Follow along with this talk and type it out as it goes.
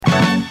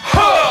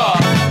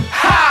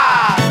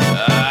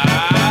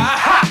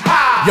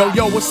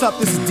Yo, what's up?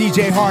 This is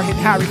DJ Hard Hit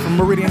Harry from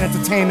Meridian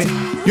Entertainment.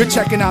 You're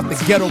checking out the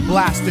Ghetto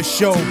Blaster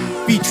Show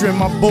featuring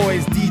my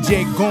boys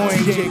DJ Goin.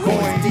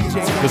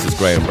 This is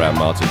Graham Brown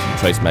Martin from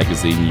Trace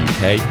Magazine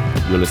UK.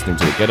 You're listening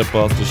to the Ghetto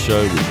Blaster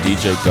Show with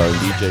DJ Goin.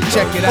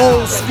 Check it out.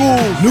 Old school,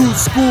 new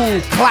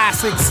school,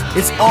 classics.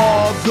 It's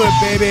all good,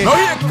 baby. Now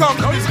here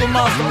comes Mr.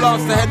 Master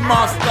Blaster,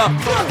 Headmaster.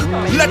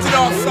 Let it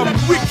off some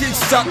wicked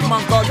shot,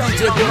 man, called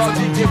DJ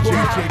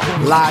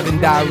Goin. Live and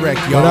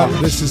direct, y'all. What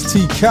up? This is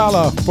T.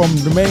 Calla from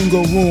the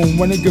Mango Room.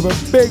 Want to give a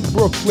big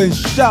Brooklyn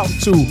shout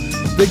to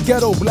the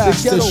Ghetto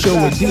Blaster Show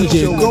with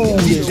DJ Goin.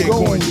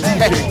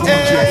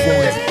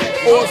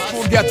 Old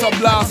school Ghetto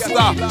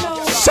Blaster.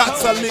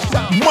 Shots are lit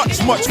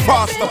much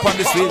faster on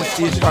this radio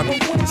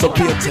station. So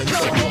pay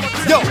attention.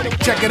 Yo,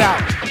 check it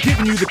out.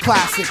 Giving you the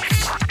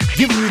classics,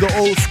 giving you the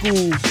old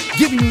school,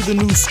 giving you the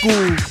new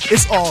school.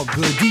 It's all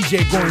good.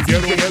 DJ Goin,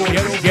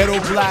 Ghetto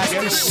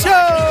Blaster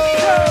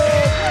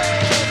Show.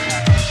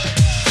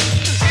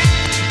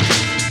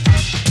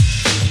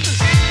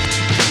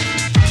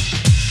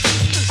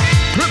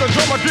 The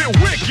drummer get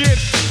wicked,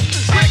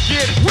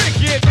 wicked,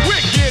 wicked,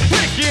 wicked,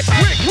 wicked,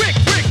 wicked,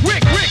 wicked,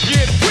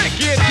 wicked,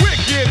 wicked,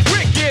 wicked,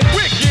 wicked,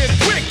 wicked,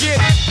 wicked.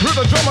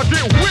 The drummer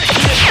get wicked.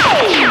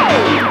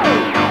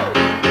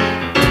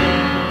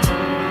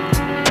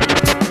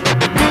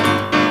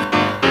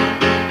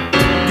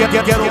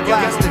 Ghetto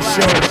Blaster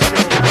Show.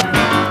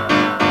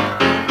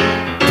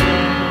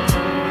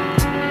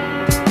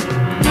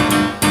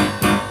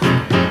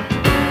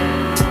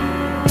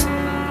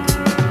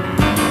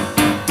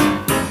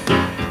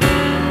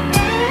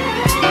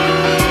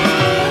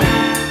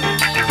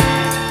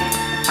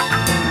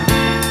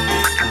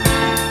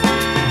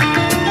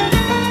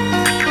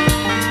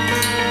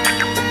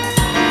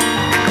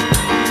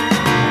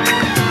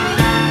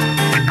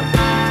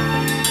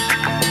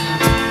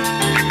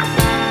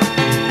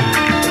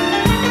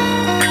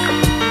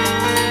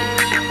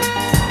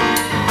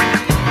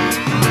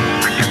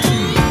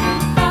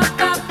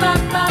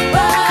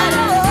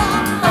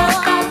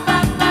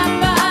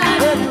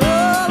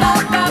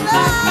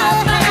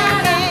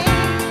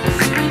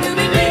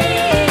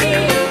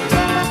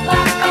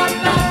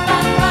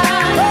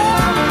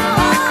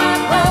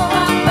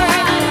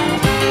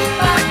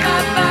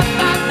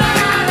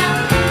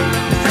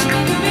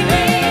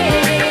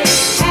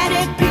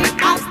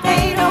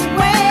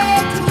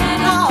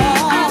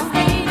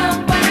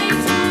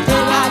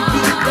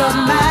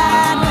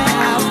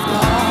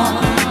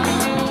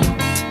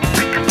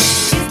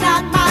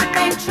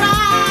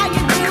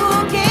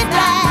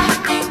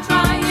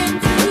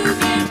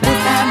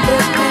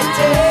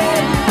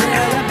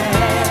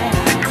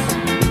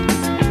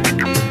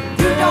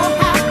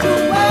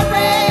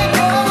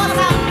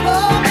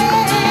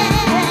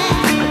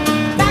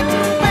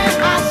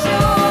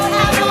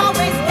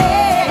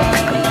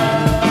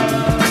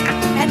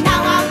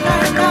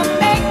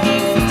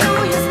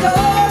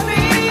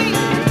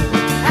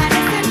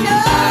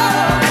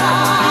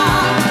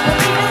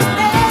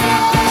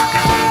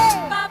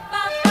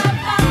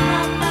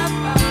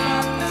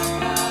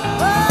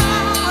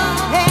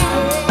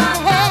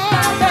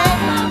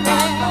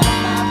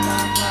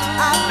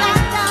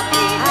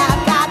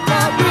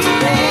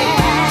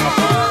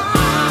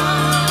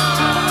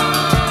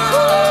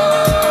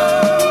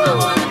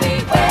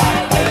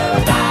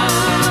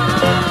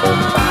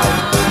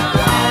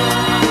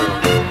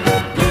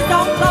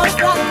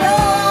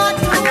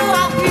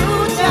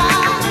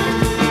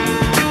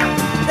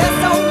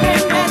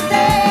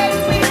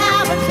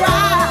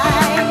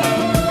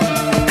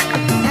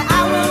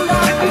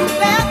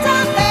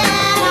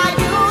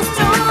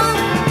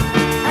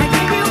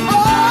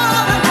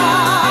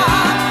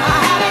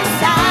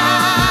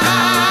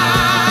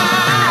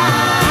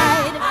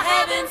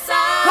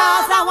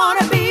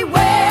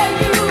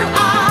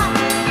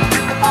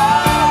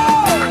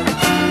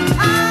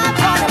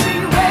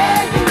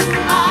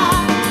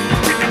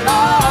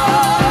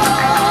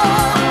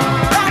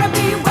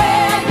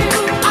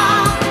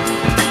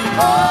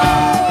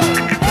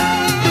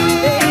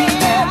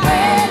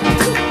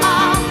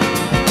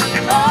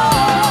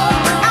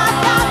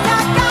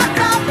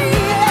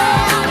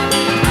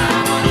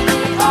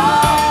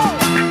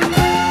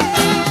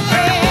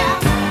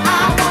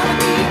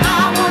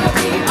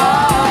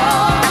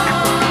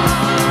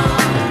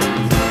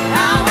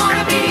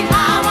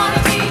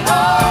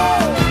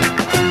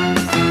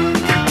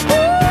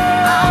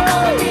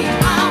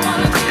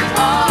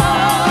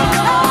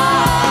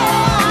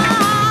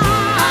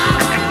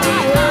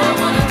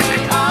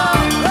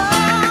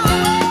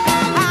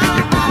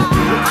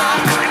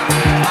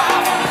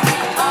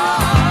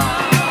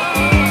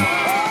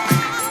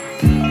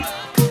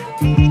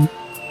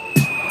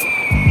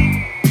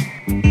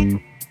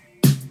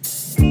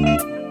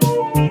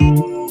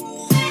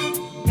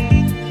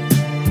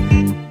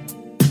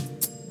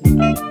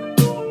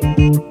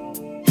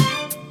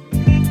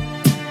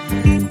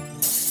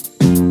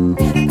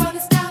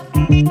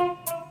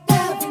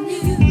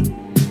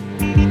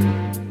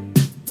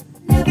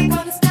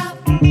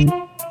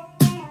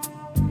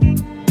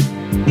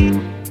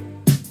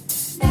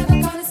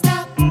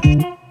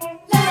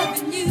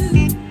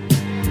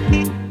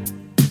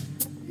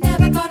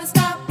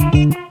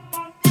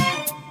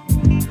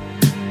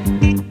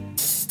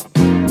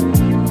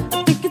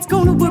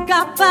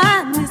 stop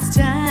by this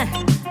time.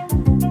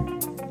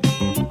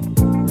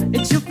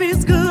 It sure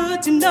feels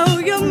good to know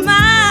you're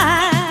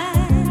mine.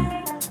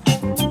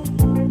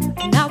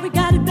 Now we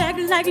got it back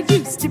like it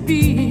used to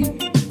be.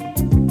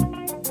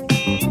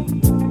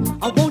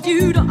 I want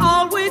you to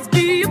always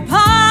be a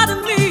part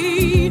of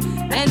me.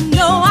 And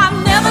no,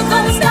 I'm never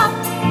gonna stop,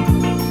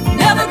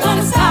 never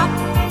gonna stop.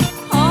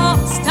 Oh,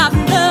 stop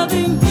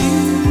loving you.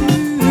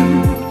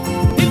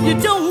 If you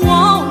don't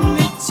want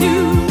me to,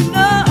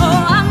 no,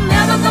 I'm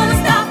never gonna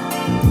stop,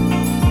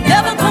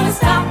 never gonna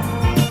stop.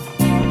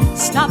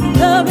 Stop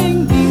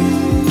loving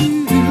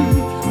you,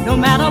 no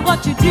matter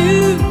what you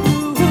do.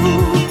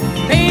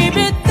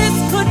 Baby, this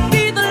could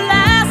be the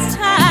last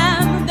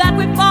time that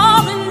we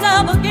fall in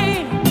love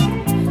again.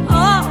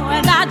 Oh,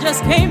 and I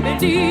just can't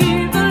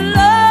believe the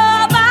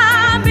love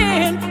I'm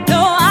in.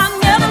 No, I'm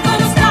never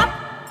gonna stop,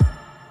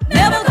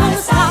 never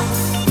gonna stop.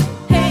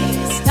 Hey,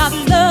 stop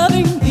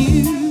loving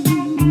you.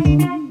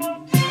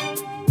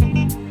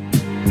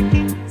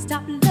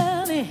 Stop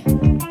loving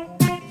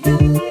you.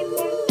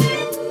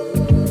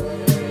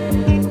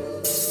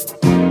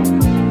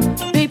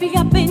 Baby,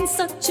 I've been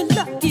such a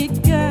lucky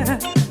girl.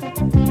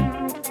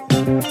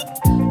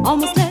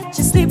 Almost let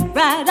you slip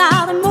right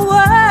out of my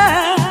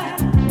world.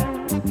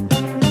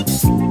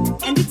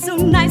 And it's so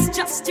nice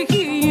just to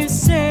hear you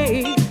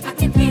say, I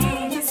can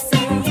hear you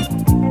say,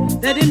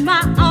 that in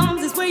my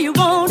arms is where you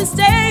want to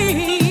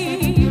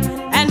stay.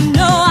 And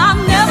no,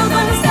 I'm never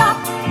gonna stop,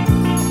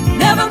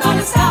 never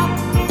gonna stop.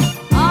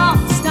 Oh,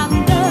 stop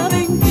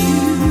loving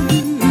you.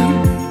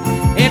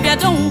 If you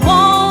don't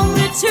want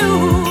me to,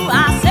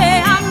 I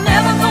say I'm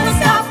never gonna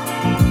stop,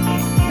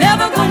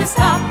 never gonna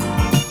stop.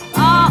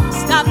 Oh,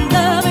 stop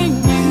loving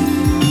you.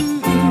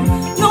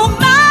 No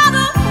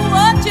matter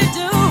what you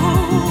do,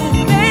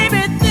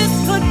 baby, this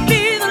could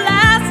be the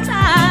last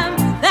time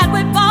that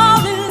we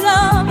fall in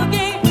love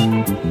again.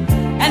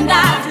 And I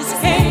just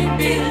can't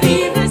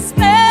believe the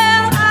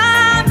spell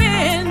I'm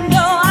in.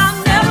 No, I'm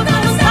never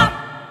gonna stop,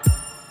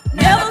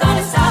 never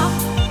gonna stop.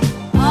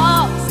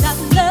 Oh, stop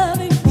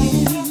loving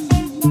you.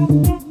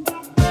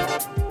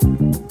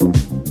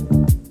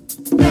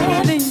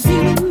 Loving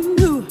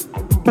you.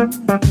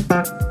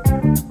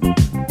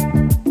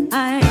 I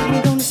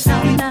ain't gonna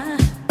stop now.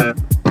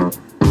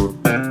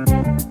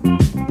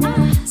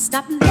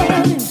 Stop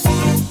loving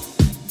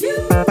you.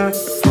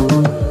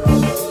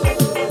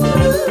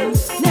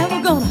 Never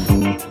gonna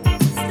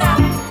stop.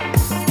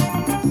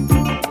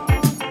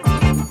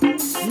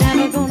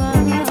 Never gonna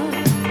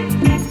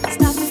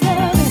stop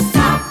loving.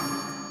 Stop.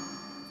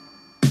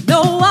 No,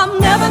 I'm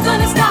never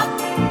gonna stop.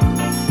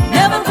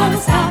 Never gonna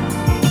stop.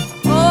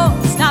 Oh,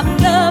 stop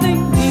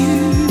loving you.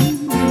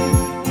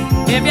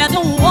 If you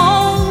don't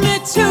want me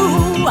to,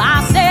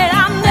 I said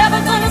I'm never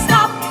gonna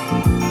stop,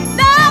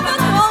 never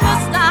gonna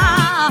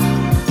stop,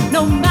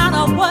 no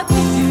matter what you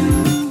do.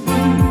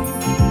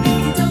 If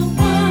you don't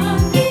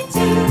want me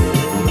to,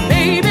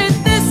 baby,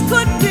 this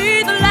could be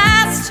the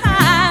last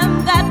time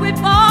that we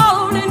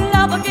fall in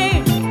love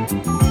again.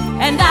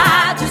 And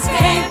I just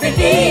can't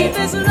believe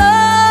this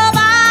love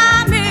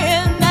I'm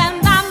in.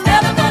 And I'm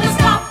never gonna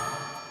stop,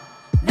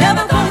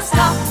 never gonna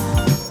stop.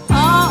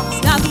 Oh,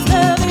 stop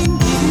loving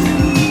you.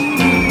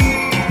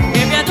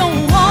 If you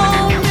don't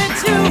want me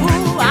to,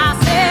 I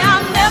say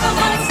I'm never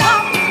gonna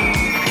stop,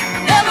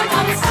 never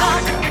gonna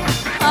stop.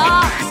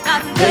 Oh,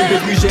 stop Dès le loving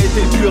début j'ai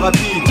été le plus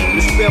rapide,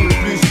 le sperme le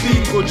plus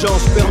speed. Trop de gens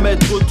se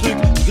permettent trop de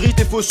trucs, gris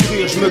et faux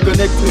sourires, je me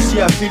connecte aussi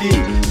à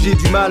feeling. J'ai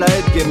du mal à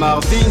être gay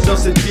Marvin dans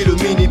cette ville au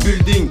mini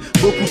building.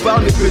 Beaucoup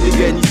parlent mais peu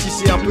dégainent, ici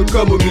c'est un peu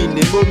comme aux mines.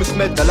 Les mômes se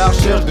mettent à la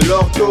recherche de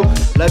l'ortho.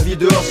 La vie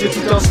dehors c'est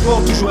tout un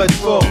sport, toujours être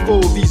fort,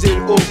 faut viser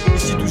le haut.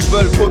 Ici tous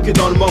veulent croquer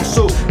dans le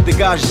morceau,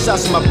 dégage ça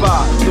c'est ma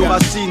part. Nos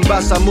racines,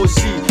 basse à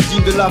Mossi,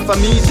 digne de la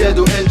famille,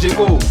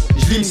 Z-O-N-G-O.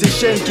 J'lime ces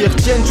chaînes qui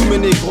retiennent tous mes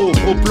négros.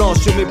 Gros plan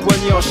sur mes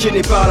poignets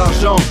enchaînés par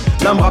l'argent.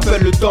 L'un me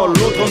rappelle le temps,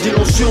 l'autre en dit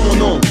long sur mon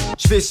nom.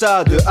 J'fais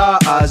ça de A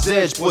à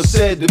Z,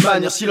 j'procède de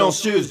manière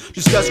silencieuse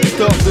jusqu'à ce que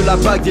torse de la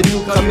bague vienne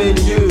nous cramer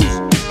les yeux.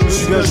 Je me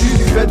souviens juste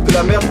du fait que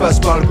la merde passe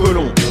par le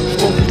colon.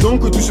 J'conclus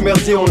donc que tout ce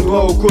merdier on le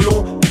doit au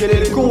colon. Quel est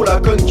le con ou la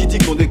conne qui dit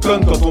qu'on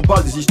déconne quand on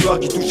parle des histoires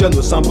qui touchent à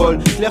nos symboles.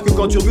 Clair que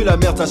quand tu revues la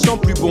merde ça sent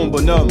plus bon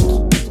bonhomme.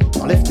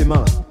 Enlève tes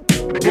mains là.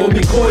 Mon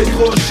micro est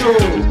trop chaud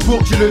pour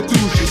que tu le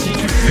touches. Et si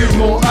tu fumes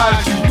mon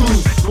hache, tu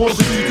tousses. On se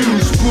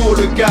touche pour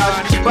le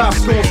cash. Parce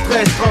qu'on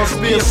stresse,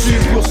 transpire, sue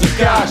pour ce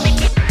cash.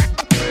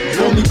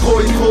 Mon micro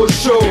est trop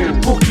chaud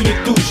pour que tu les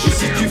touches. Et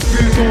si tu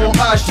fumes mon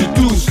hache, tu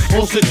tousses.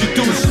 On se tue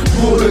tous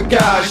pour le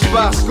cash.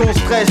 Parce qu'on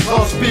stresse,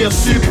 transpire,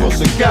 sue pour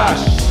ce cash.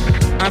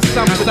 Un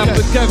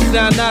simple keuf, c'est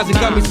un naze et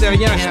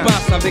commissarien. Je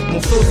passe avec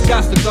mon sauce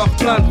casse, le corps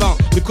plein de vent.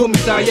 Le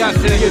commissariat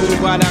sérieux, je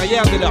vois à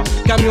l'arrière de leur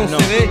camion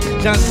serré.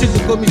 J'ai un style de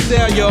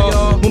commissaire, yo.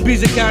 Mon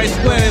bise est carré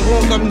square et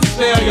rond comme une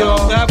sphère, yo.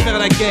 Prêt à faire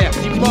la guerre,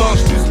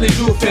 dimanche plus les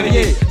jours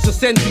fériés. Sur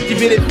scène,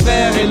 cultiver les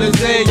frères et le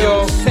zé,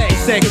 yo.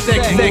 Sec,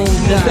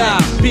 mon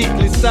dard, pique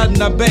les ça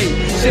d'une abeille.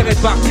 J'ai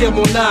répartir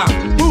mon art,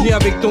 venu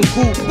avec ton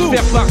coup,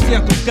 faire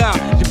partir ton car.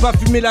 J'ai pas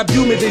fumé la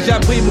bio mais déjà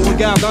pris mon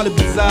regard dans le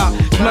bizarre.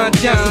 Je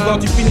maintiens souvent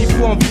tu finis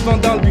fou en vivant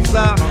dans le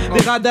bizarre.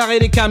 Les radars et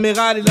les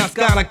caméras, les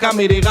lascars, la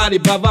caméra, les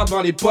bavards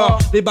devant les ports,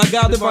 les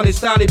bagarres devant les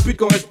stars, les putes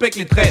qu'on respecte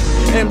les traits.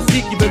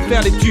 MC qui veulent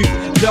faire les tubes,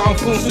 je leur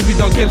enfonce celui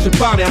dans lequel je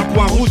parle et un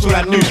point rouge sur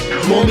la nuque.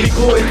 Mon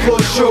micro est trop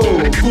chaud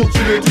pour que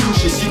tu le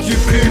touches. Et si tu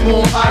fumes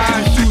mon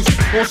hache, tu tousses.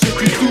 On se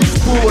tue tous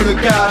pour le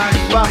cash,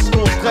 parce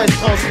qu'on stresse,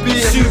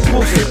 transpire, su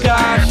pour ce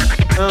cash.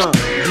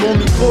 Mon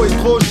micro est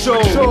trop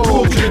chaud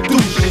pour que tu le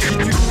touches. Et si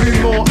tu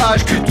fumes mon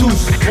hache, tu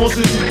tousses. On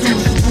se tue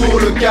tous pour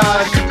le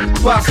cash,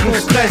 parce qu'on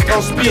stresse,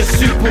 transpire,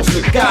 su pour ce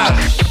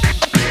cash.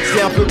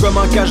 C'est un peu comme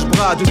un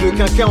cache-bras, de deux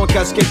quinquins en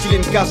casquette, il a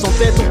une casse en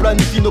tête, on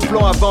planifie nos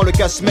plans avant le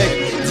casse-mec.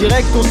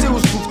 Direct, on sait où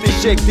se trouve tes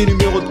chèques, tes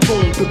numéros de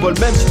compte, te vole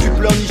même si tu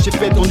pleurniches et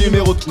fais ton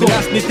numéro de compte. Là,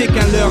 ce n'était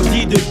qu'un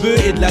lundi de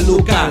bœuf et de la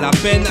locale. À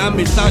peine un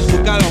message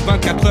vocal en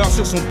 24 heures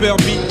sur son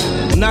Purby.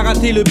 On a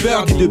raté le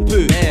birdie de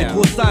peu. C'est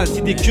trop sale,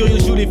 si des curieux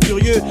jouent les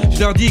furieux, je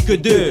leur dis que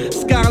deux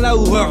Scarla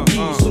ou Rorty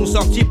sont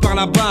sortis par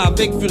là-bas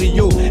avec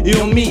Furio et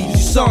ont mis du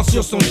sang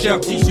sur son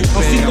shirty.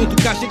 Ensuite, ont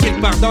tout caché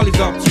quelque part dans les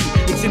orties.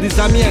 Et c'est des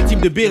amis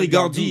intimes de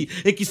Berry-Gordy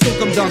et qui sont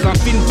comme dans un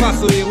film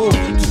face au héros.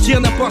 Tu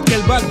tires n'importe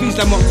quelle balle, vise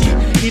la mortie.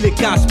 Il les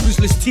casse, plus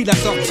le style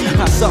assorti.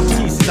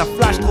 Assorti, si ça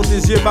flash trop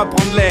tes yeux, va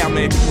prendre l'air,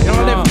 mec.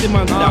 Enlève tes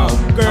mains de là.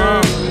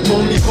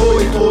 Mon micro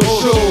est trop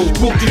chaud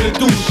pour que tu le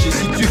touches. Et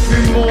si tu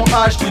fumes mon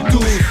hache, tu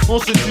touches. On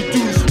se tue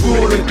tous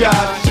pour le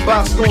cash,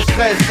 parce qu'on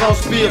stresse,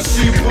 transpire,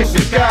 su pour ce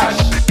cash.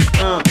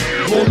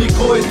 Mon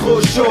micro est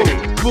trop chaud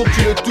pour que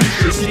tu le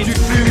touches. Et si tu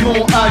fumes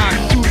mon hache,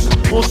 tu touches.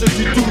 On se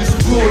tue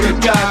tous pour le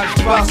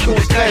cash, parce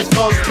qu'on stresse,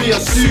 transpire,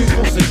 su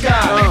pour ce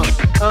cash.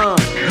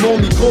 Mon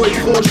micro est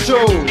trop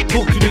chaud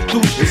pour que tu le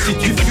touches. Et si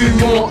tu fumes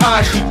mon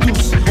hache, tu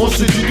tousses. On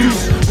se tue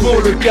tous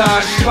pour le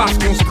cash, parce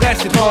qu'on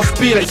stresse et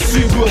transpire et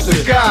su pour ce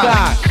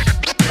cash.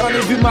 On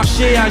est vu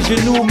marcher à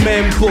genoux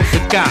même pour ce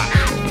cash.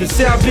 Se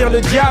servir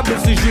le diable,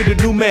 c'est jouer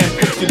de nous-mêmes,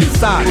 faut que tu le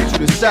saches. Faut que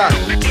tu le saches.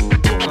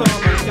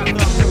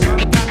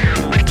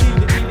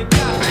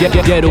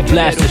 Ghetto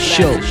Blaster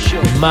Show,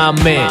 my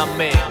man,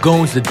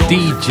 Gones the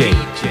DJ.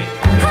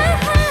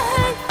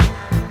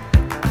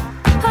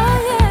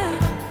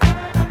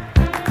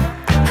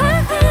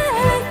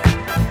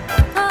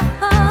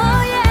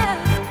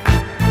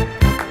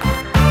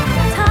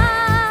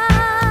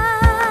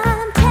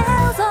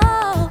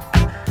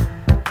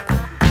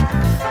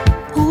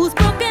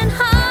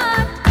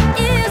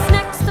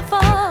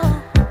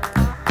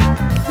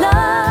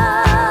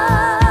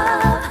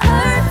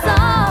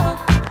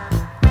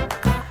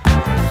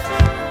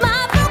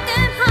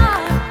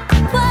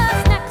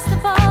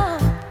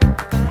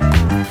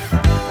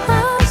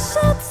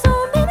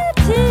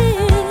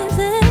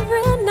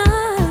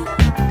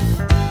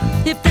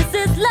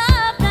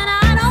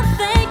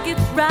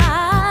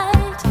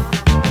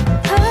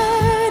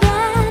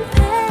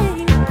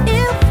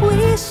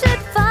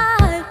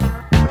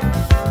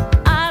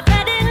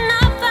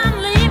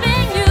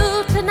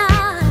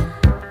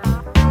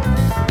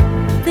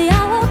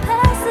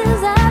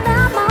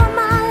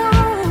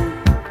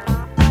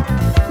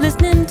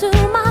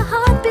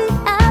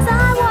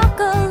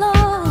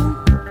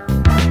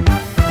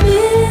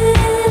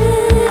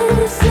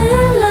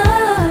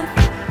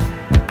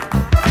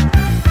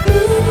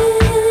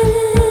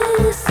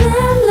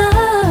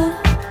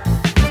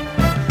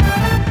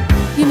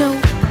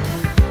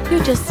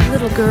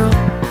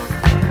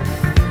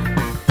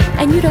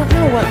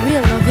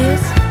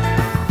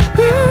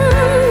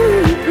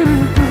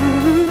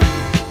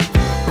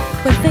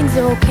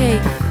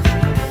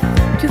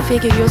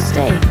 Figure you'll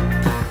stay.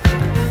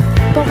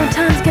 But when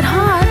times get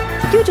hard,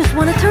 you just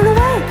want to turn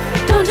away.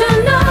 Don't you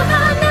know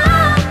by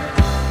now?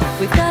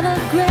 We've got a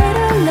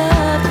greater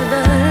love to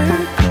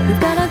learn. We've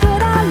got a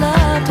greater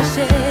love to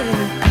share.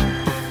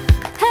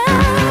 Hey,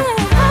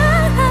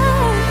 hey,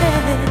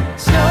 hey,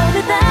 show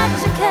me that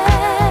you care.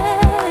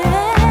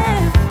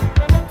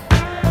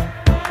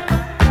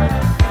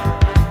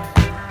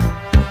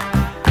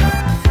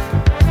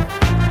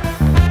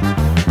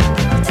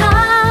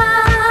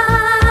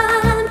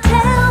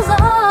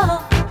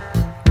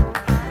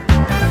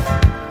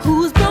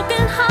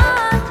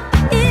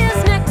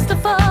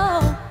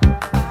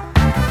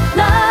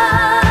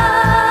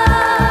 Love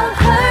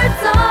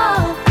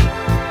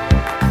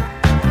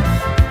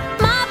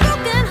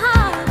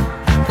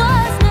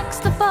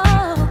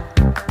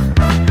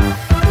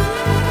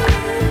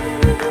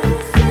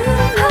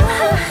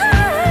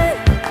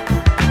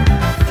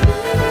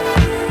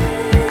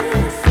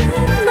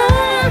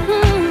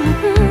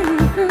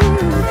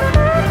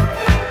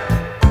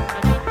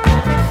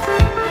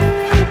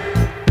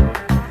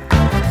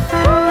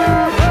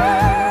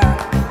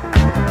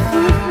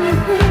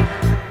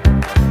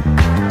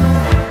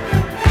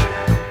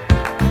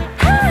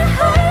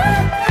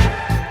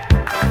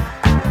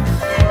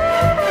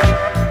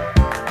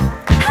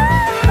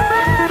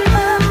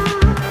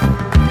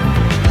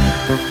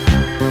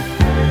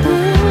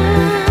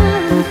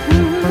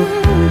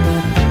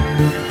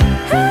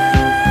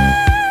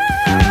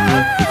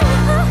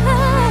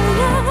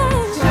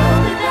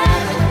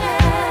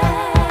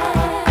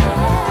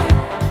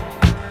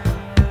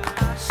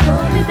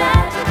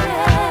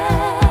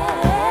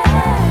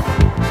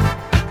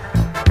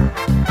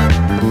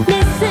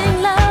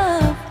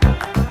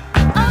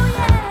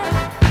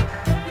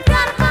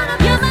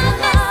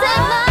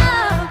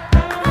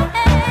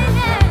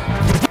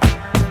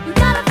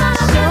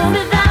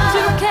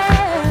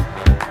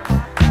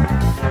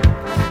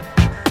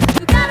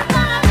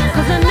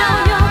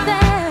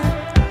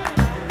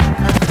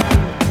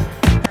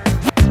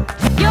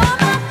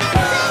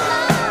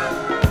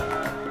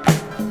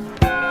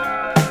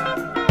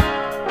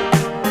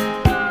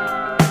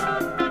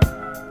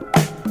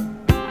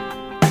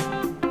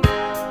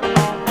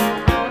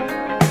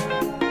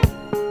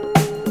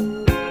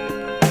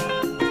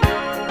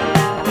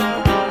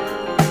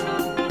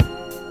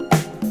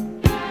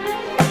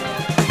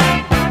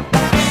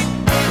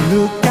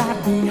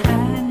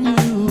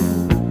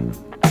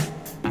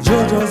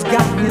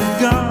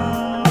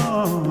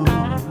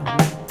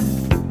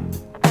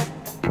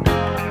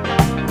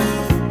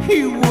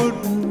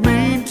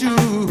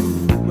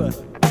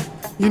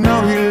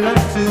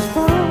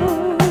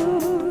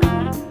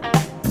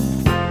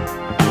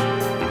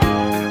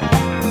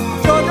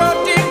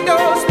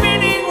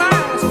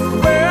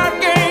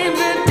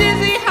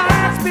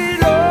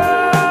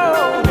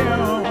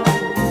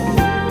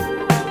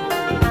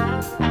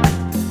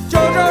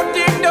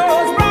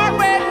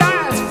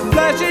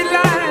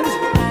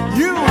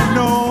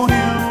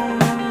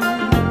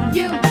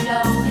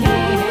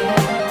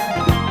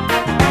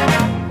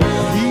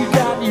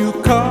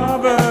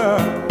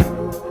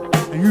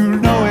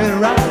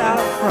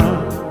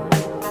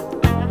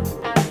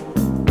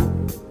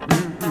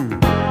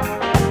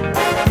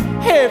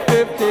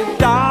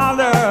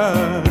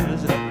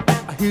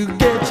 $50, he'll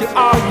get you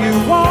all you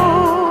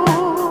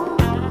want.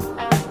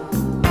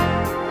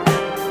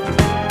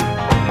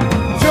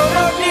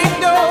 Jodo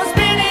Dindo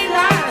spinning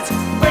lights,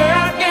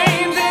 where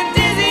games and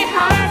dizzy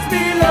heights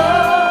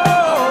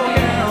below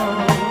him,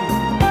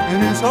 and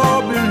it's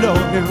all below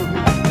him.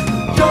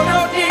 Jodo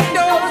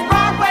Dindo's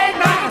Broadway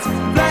nights,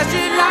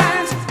 flashing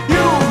lights,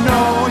 you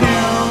know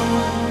him.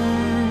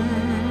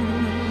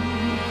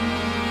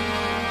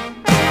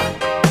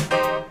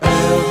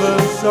 Ever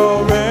so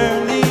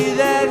rarely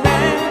that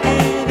man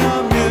in a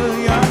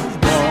million's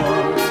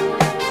born,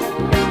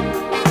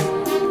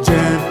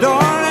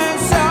 gentle and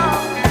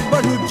soft,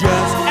 but who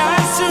just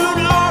as soon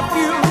off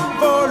you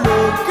for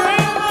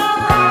looking the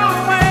wrong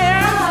way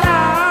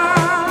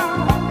around.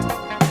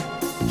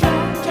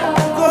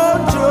 Go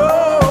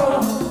Joe.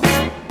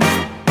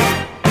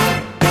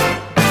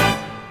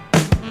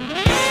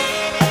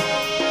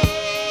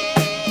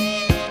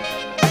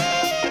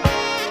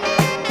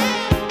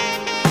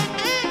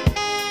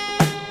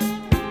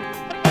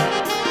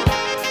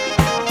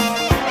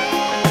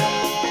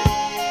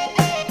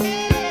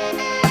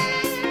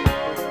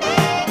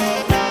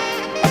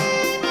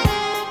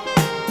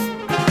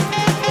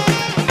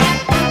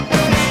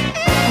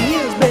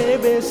 His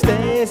baby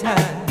stays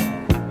high.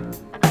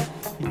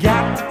 You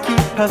got to keep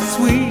her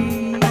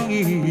sweet.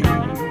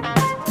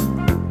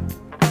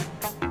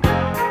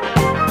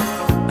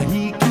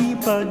 He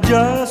keep her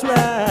just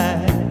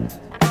right.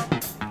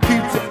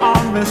 Keeps her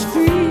on the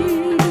street.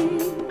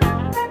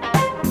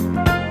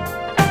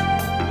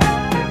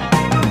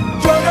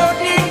 Jodo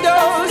Dindo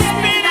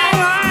spinning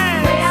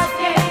lines,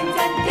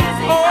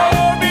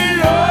 all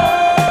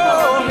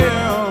below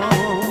him.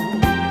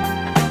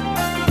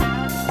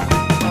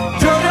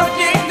 Jodo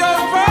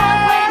Dindo's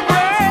Broadway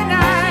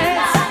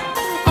nights,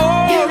 oh,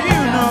 you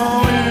know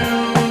him.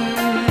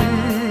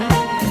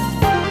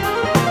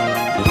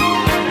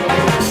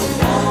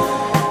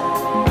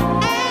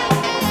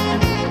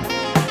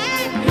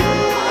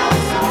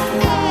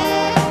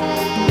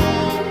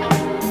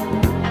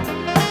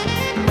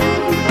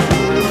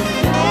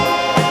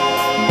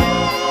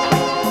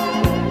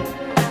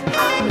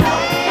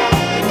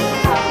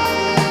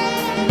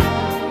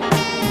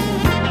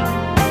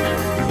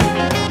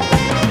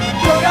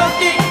 Jodo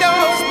Dindo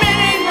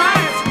spinning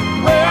lights,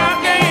 where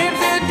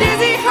games and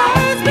dizzy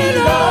heights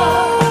below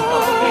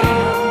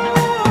him.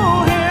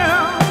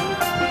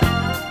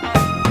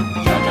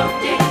 Jodo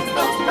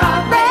Dindo's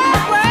Broadway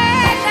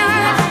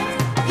nights,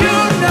 you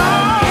know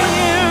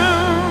him.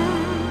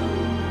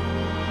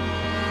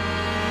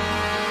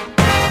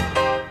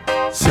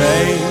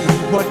 Say,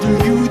 what do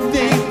you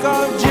think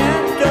of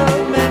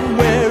gentlemen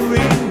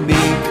wearing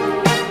meek?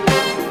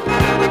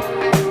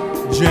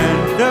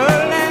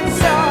 Gentle and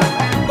soft,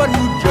 but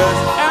who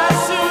just as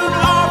soon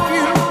off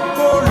you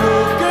for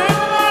looking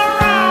the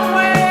wrong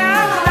way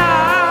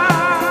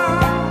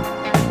around.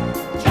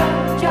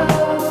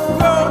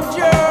 Go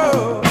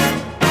Joe.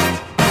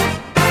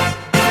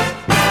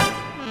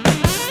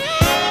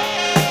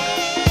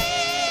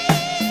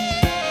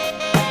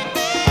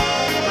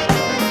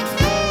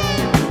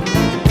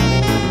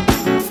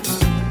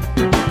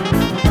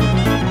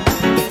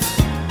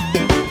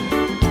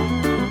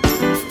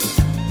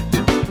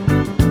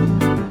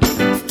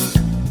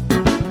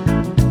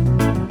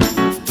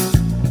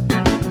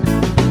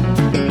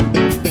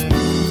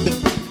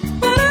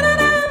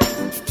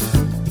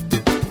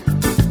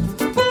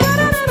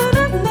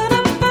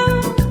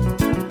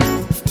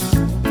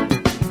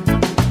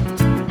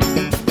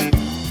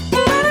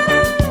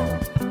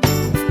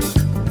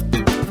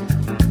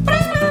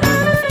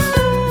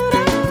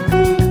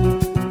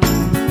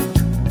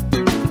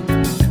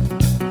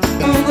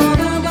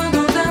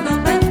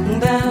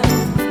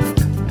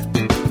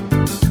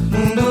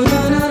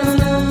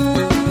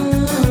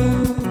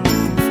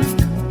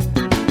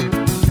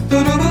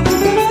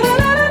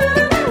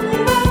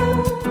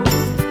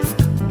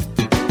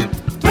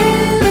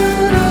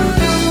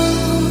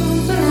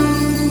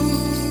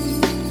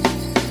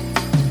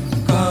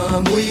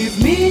 Come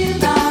with me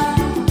now.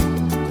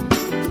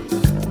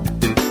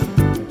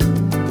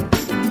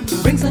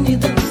 Bring some new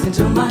things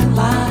into my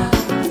life.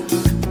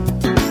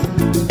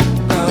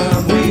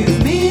 Come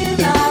with me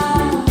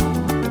now.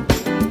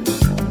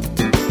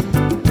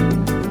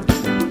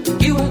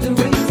 You are the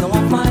reason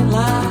of my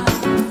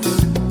life.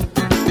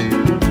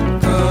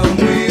 Come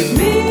with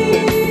me,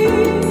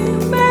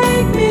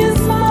 make me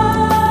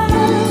smile.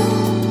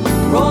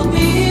 Roll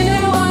me in a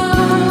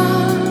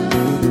while.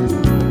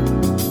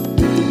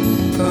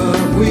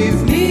 Come with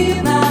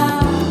me now.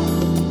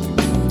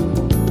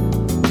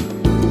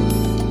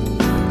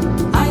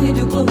 I need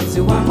you close,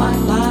 you are my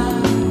life.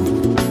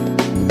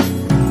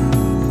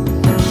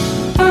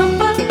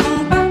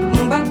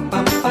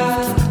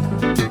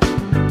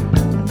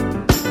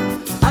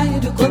 I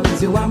need you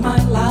close, you are my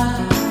life.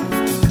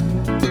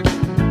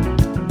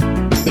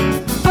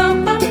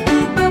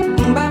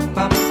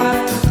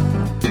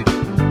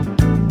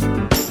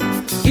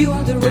 You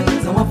are the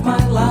reason of my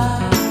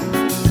life.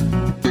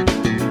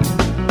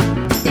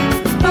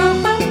 Ba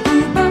ba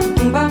ba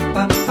ba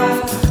ba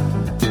ba.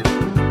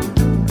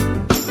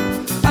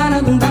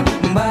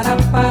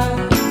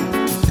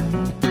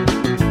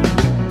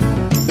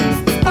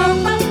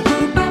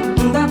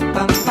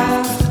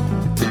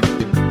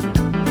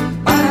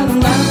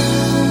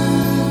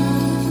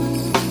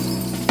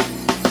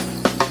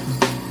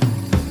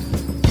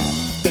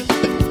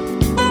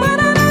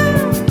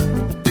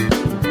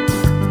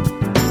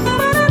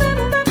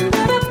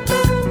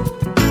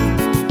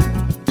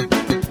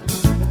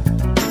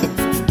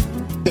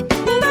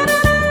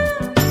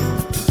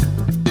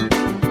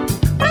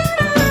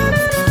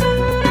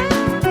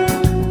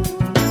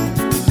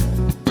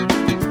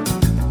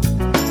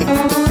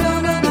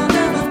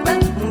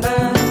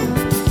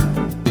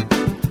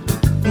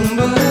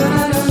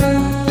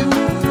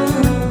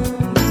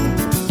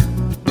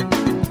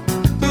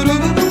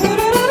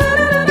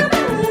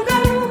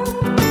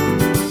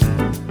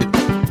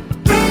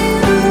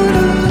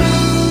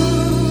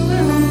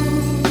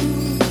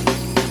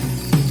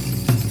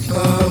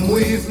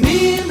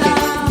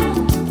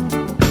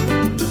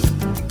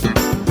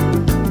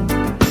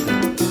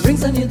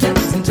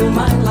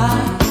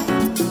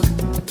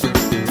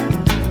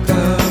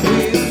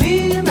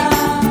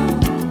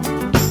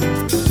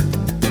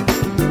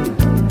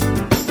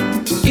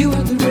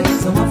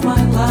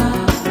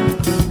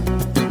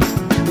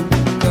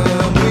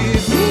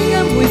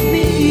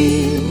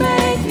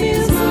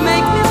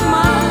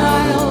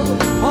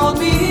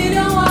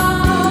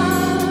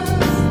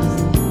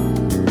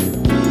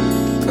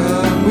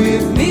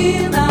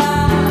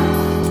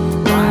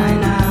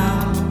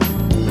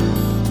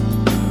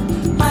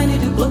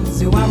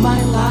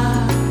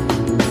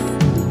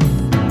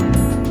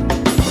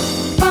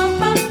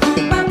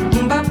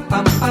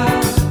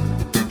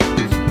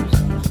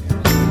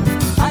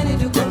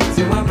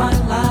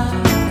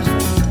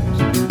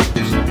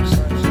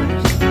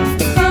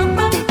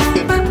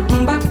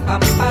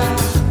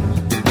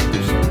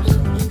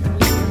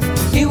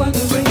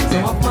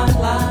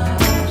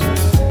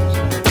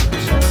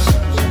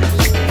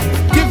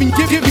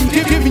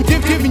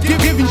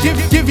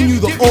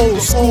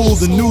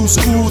 school, the new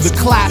school, the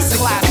classic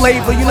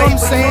flavor, you know what I'm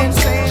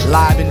saying?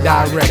 Live and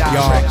direct,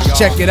 y'all.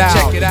 Check it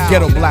out.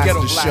 Ghetto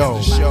Blaster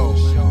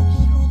Show.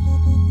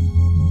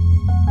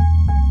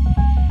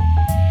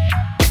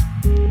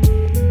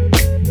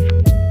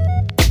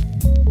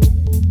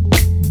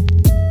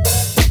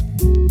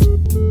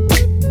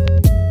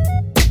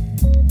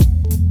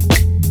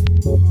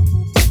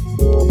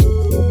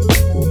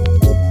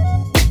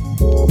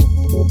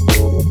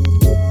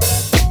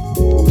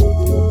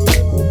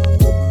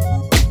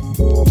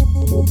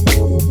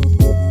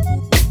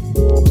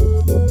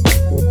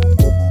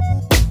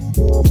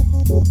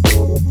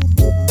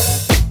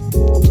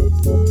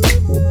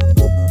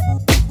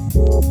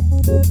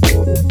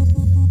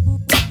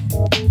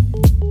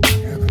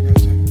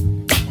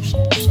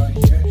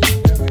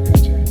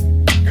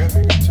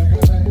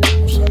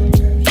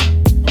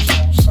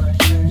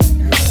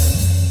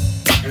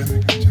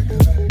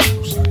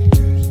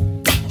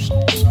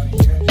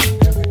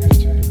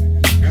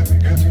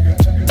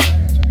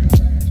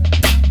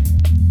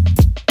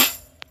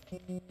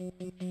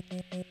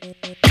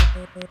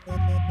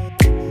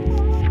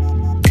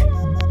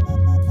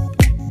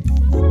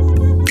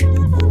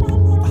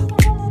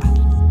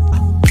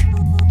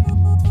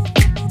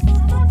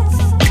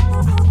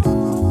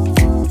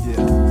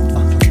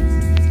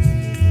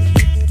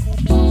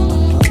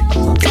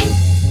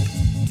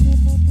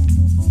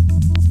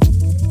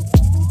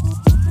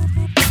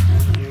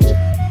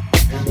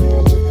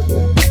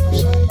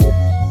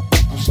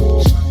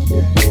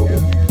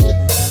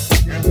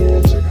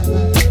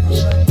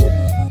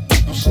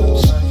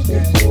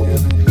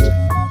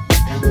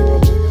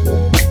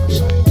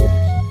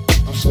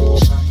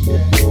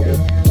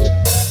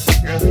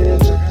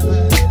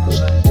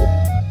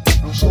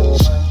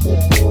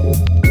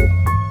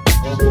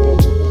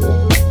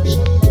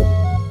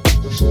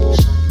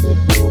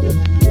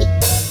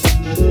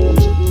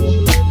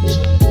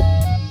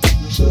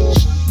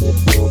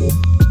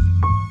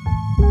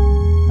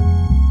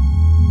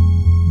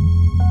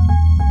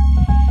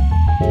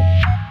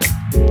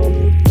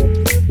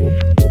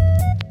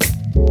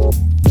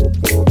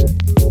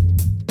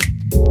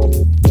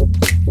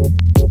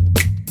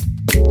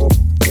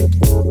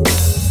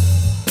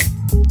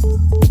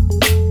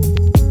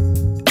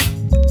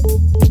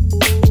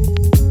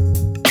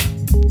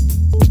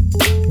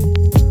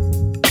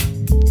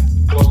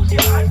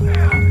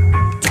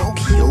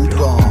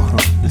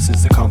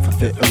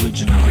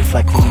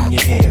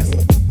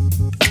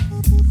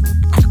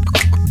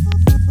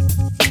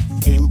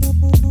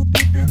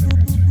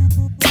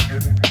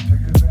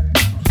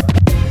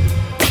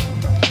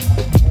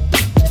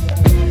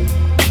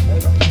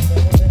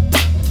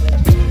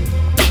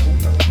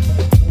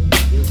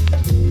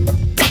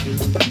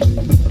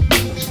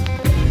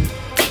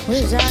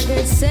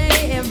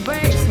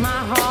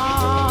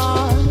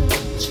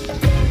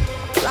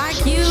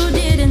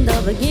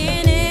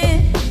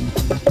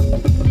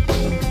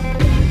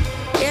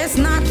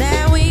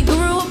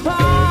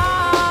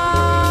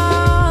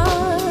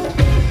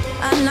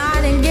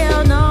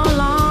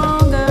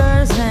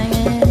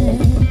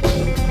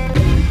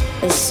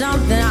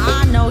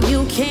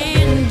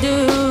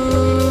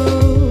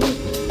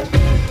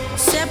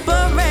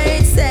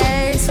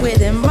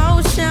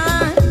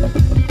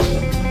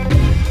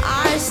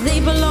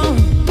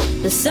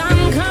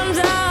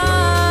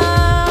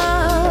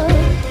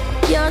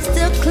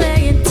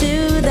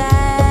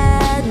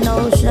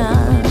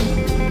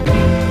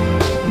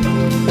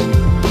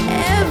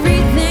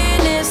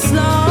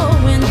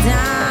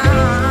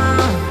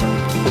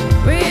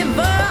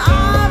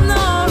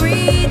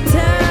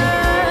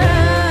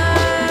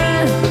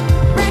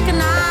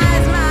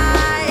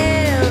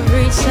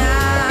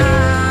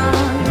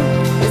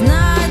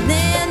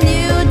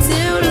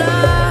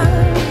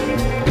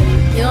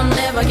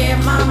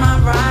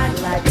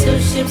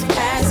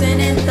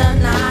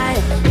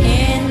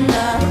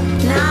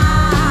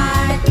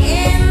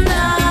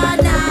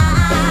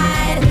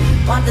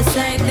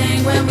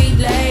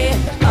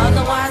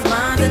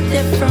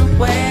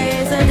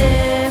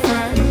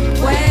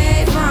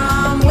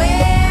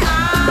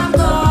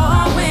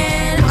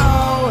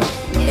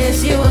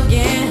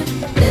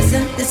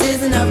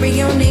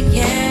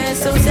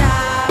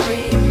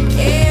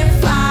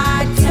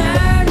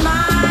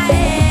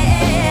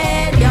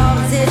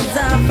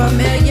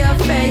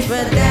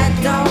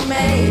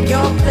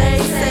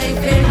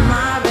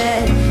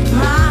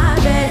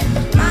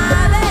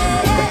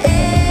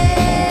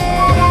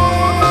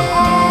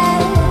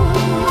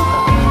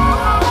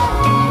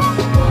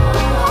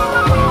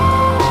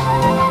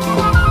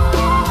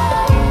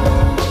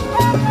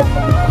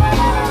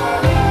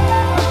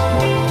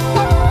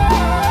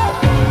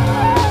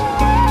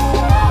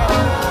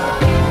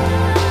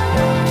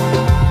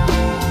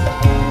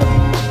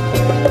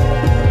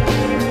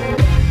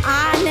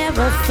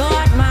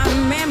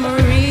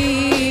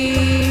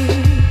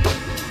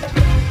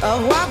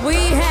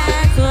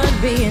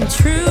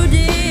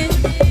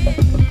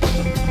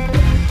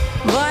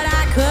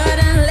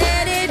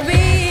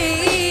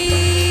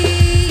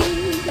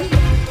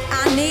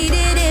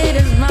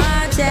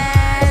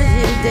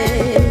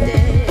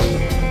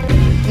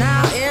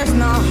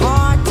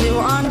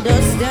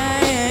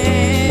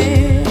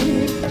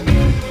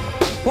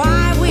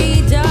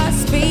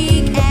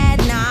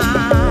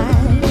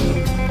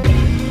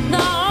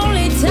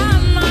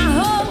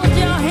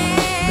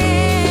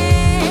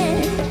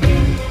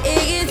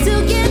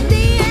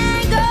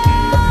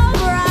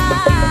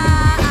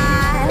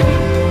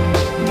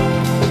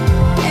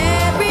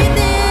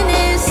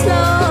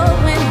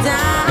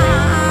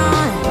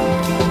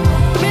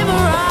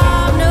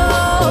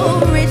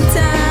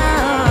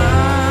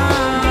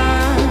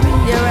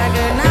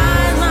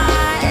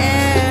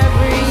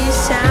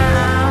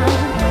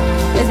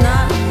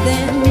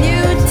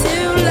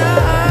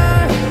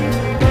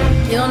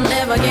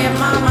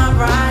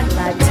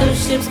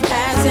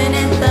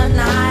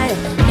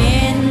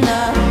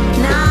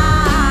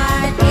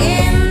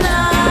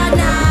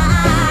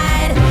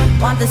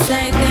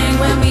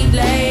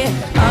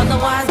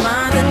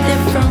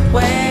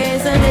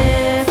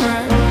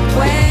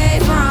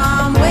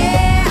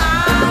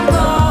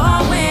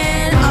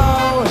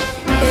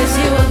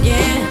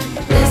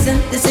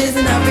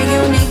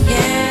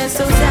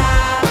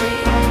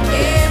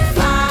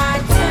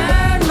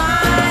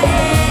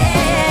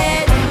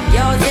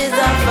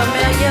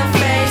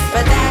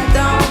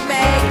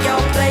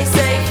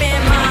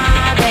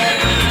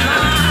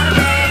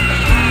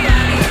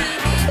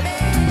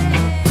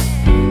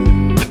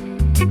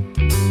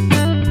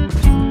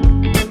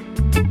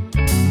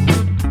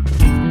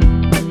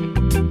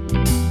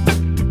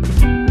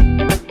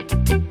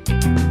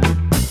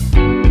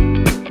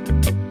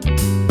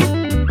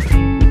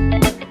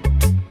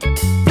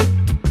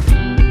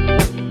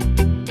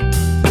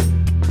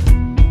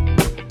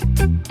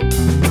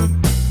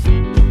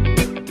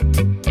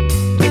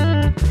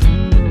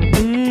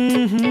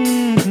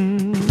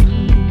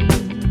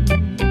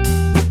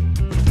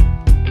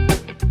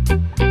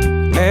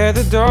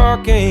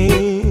 dark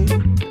end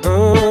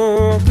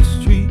of the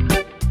street.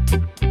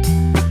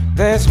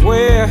 That's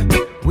where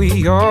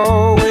we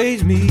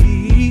always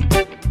meet,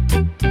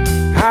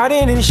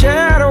 hiding in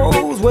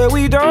shadows where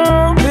we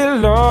don't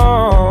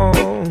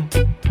belong,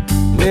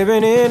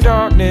 living in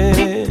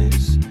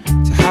darkness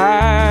to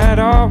hide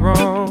our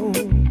wrong.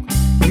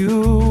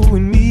 You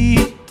and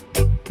me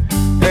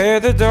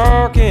at the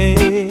dark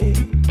end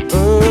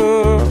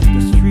of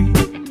the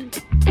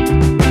street.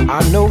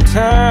 I know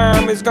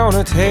time is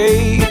gonna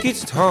take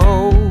its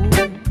toll.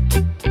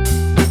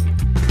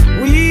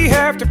 We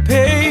have to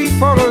pay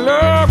for the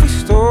love we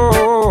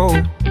stole.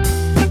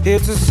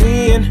 It's a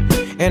sin,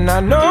 and I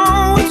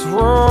know it's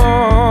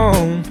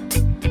wrong.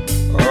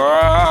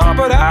 Oh,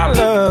 but our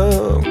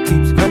love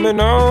keeps coming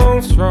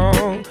on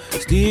strong.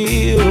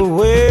 Steal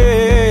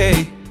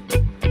away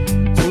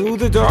to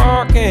the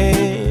dark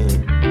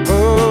end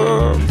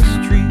of the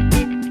street.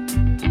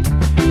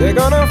 They're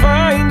gonna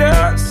find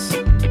us.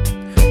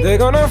 They're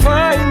gonna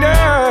find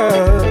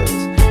us.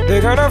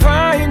 They're gonna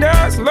find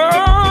us,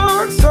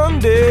 Lord,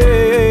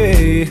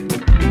 someday.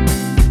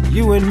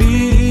 You and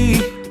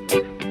me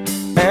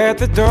at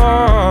the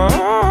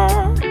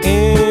dark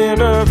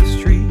end of the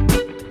street.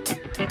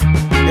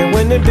 And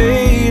when the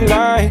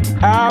daylight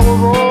hour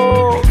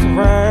rolls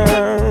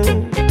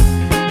around,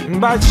 and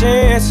by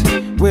chance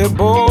we're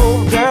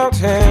both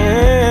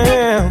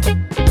downtown,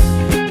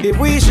 if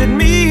we should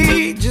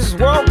meet, just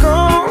walk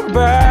on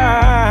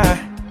by.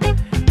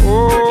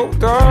 Oh,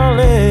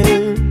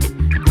 darling,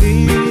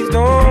 please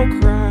don't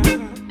cry.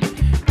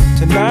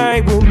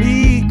 Tonight we'll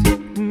meet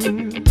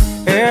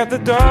at the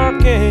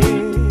dark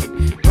end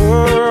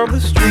of the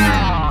street.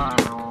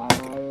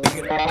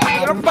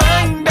 They're gonna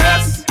find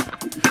us.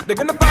 They're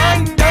gonna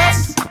find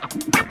us.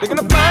 They're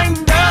gonna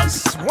find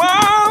us.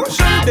 Whoa,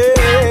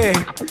 someday.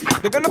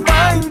 They're gonna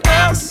find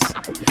us.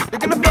 They're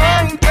gonna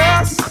find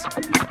us.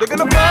 They're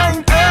gonna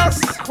find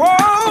us.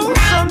 Whoa,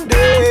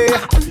 someday.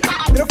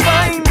 They're gonna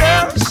find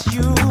us,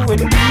 you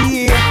and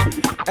me,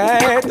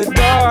 at the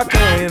dark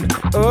end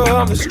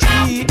of the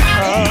street.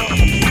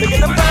 They're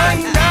gonna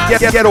find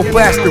us. Ghetto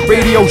Blaster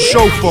Radio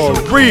Show for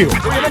real. They're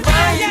gonna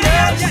find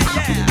us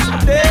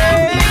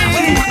someday.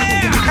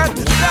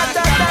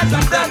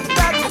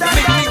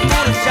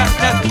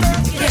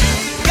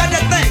 Got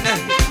that thing,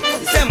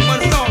 tell me what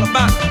it's all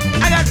about.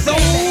 I got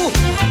soul,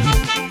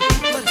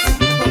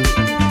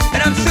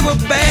 and I'm super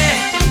bad.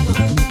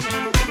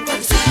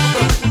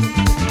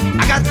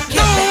 I got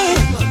soul,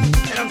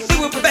 and I'm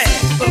super bad.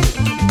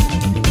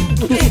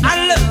 I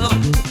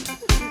love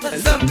to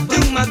do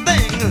my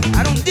thing. I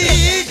don't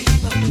dig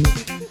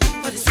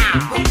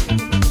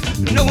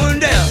no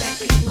one else.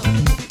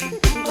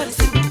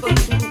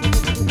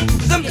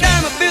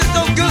 Sometimes I feel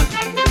so good.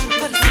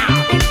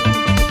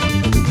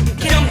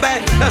 Jump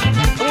back, I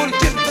wanna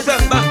kiss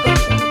myself.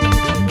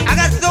 I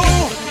got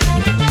soul,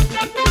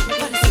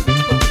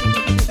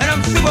 and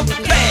I'm super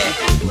bad.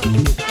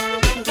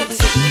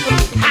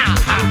 Ha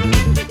ha.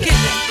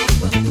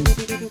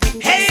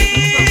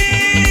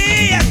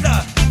 Hey, yes sir.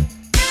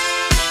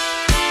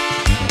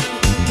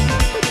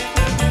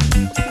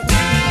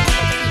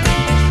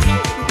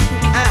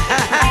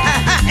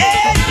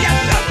 Hey, yes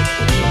sir.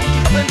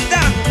 Up and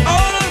down,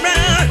 all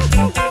around.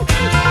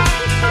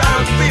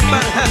 Gotta be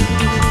my.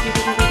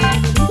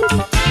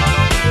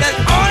 That's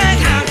all that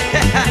counts.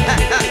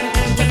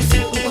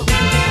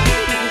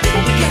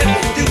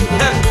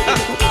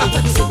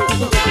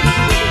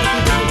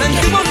 Then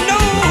you won't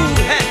know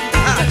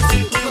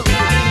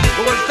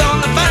what it's all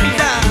about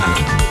now.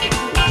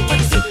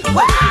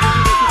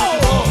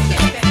 Wow!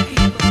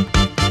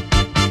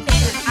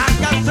 I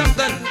got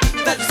something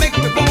that makes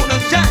me wanna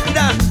shine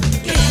down.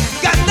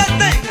 Got that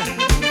thing.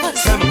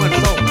 Tell me what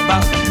it's all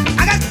about. I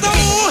got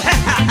soul,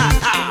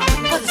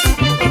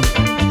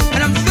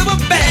 and I'm super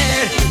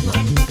bad.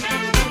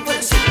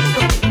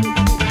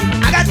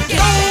 I got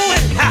soul,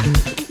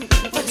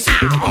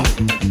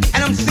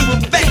 and I'm super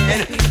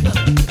bad.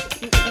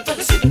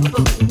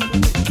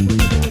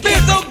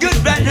 Feel so good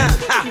right now.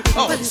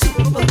 Oh. Feel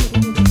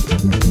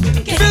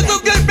so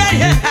good right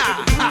here.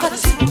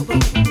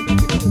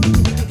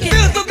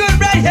 Feel so good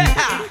right here.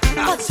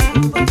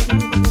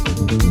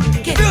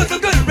 Feel so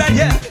good right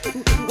here.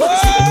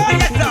 Oh,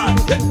 yes, sir.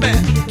 Yes, man.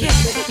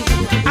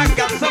 I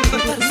got something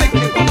to make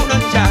me wanna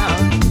shout.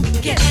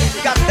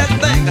 Got that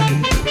thing.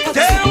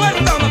 Tell me what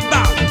it's all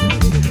about.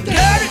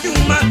 Gotta do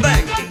my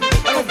thing.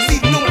 I don't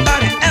need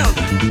nobody else.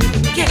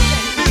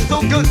 Feel so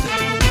good.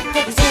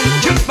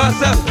 Wanna kiss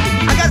myself.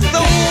 I got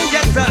soul,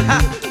 yes, sir.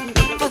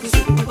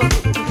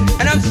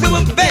 And I'm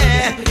super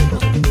bad.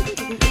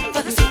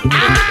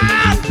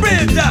 Ah,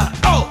 bridge.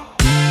 Oh.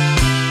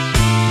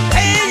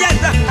 Hey, yes,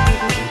 sir.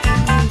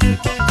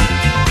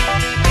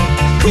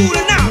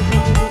 Cooling out.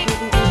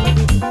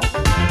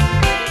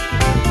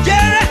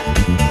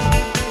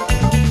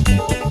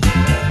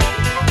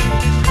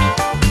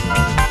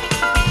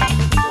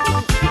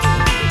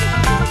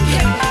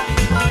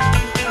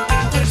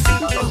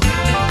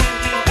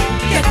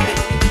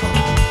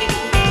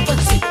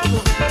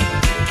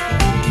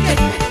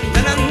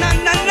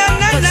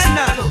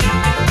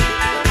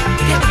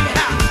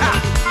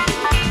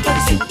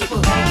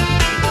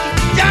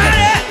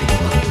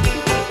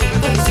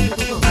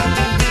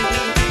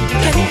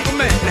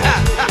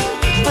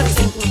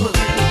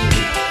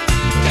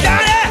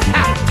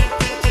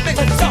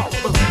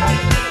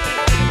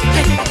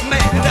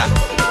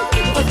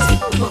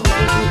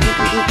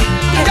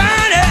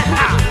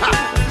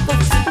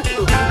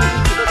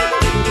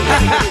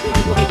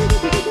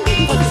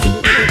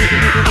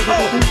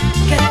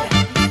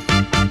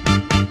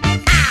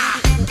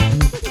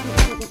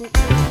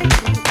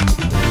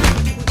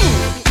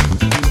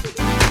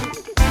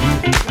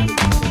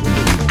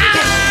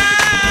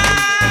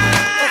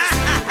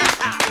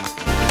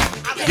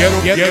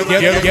 Ghetto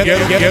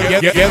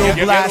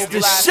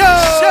Blaster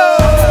Show.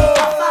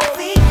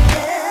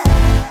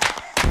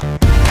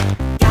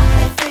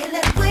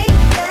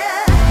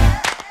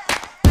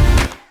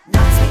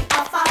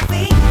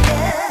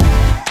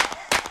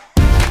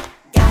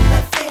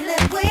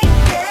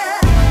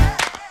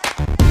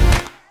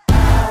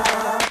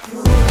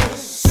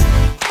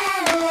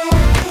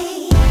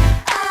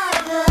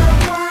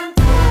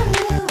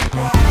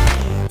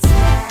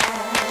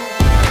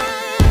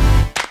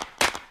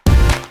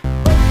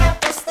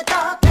 The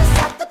darkness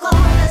at the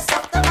corners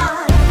of the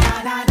mind.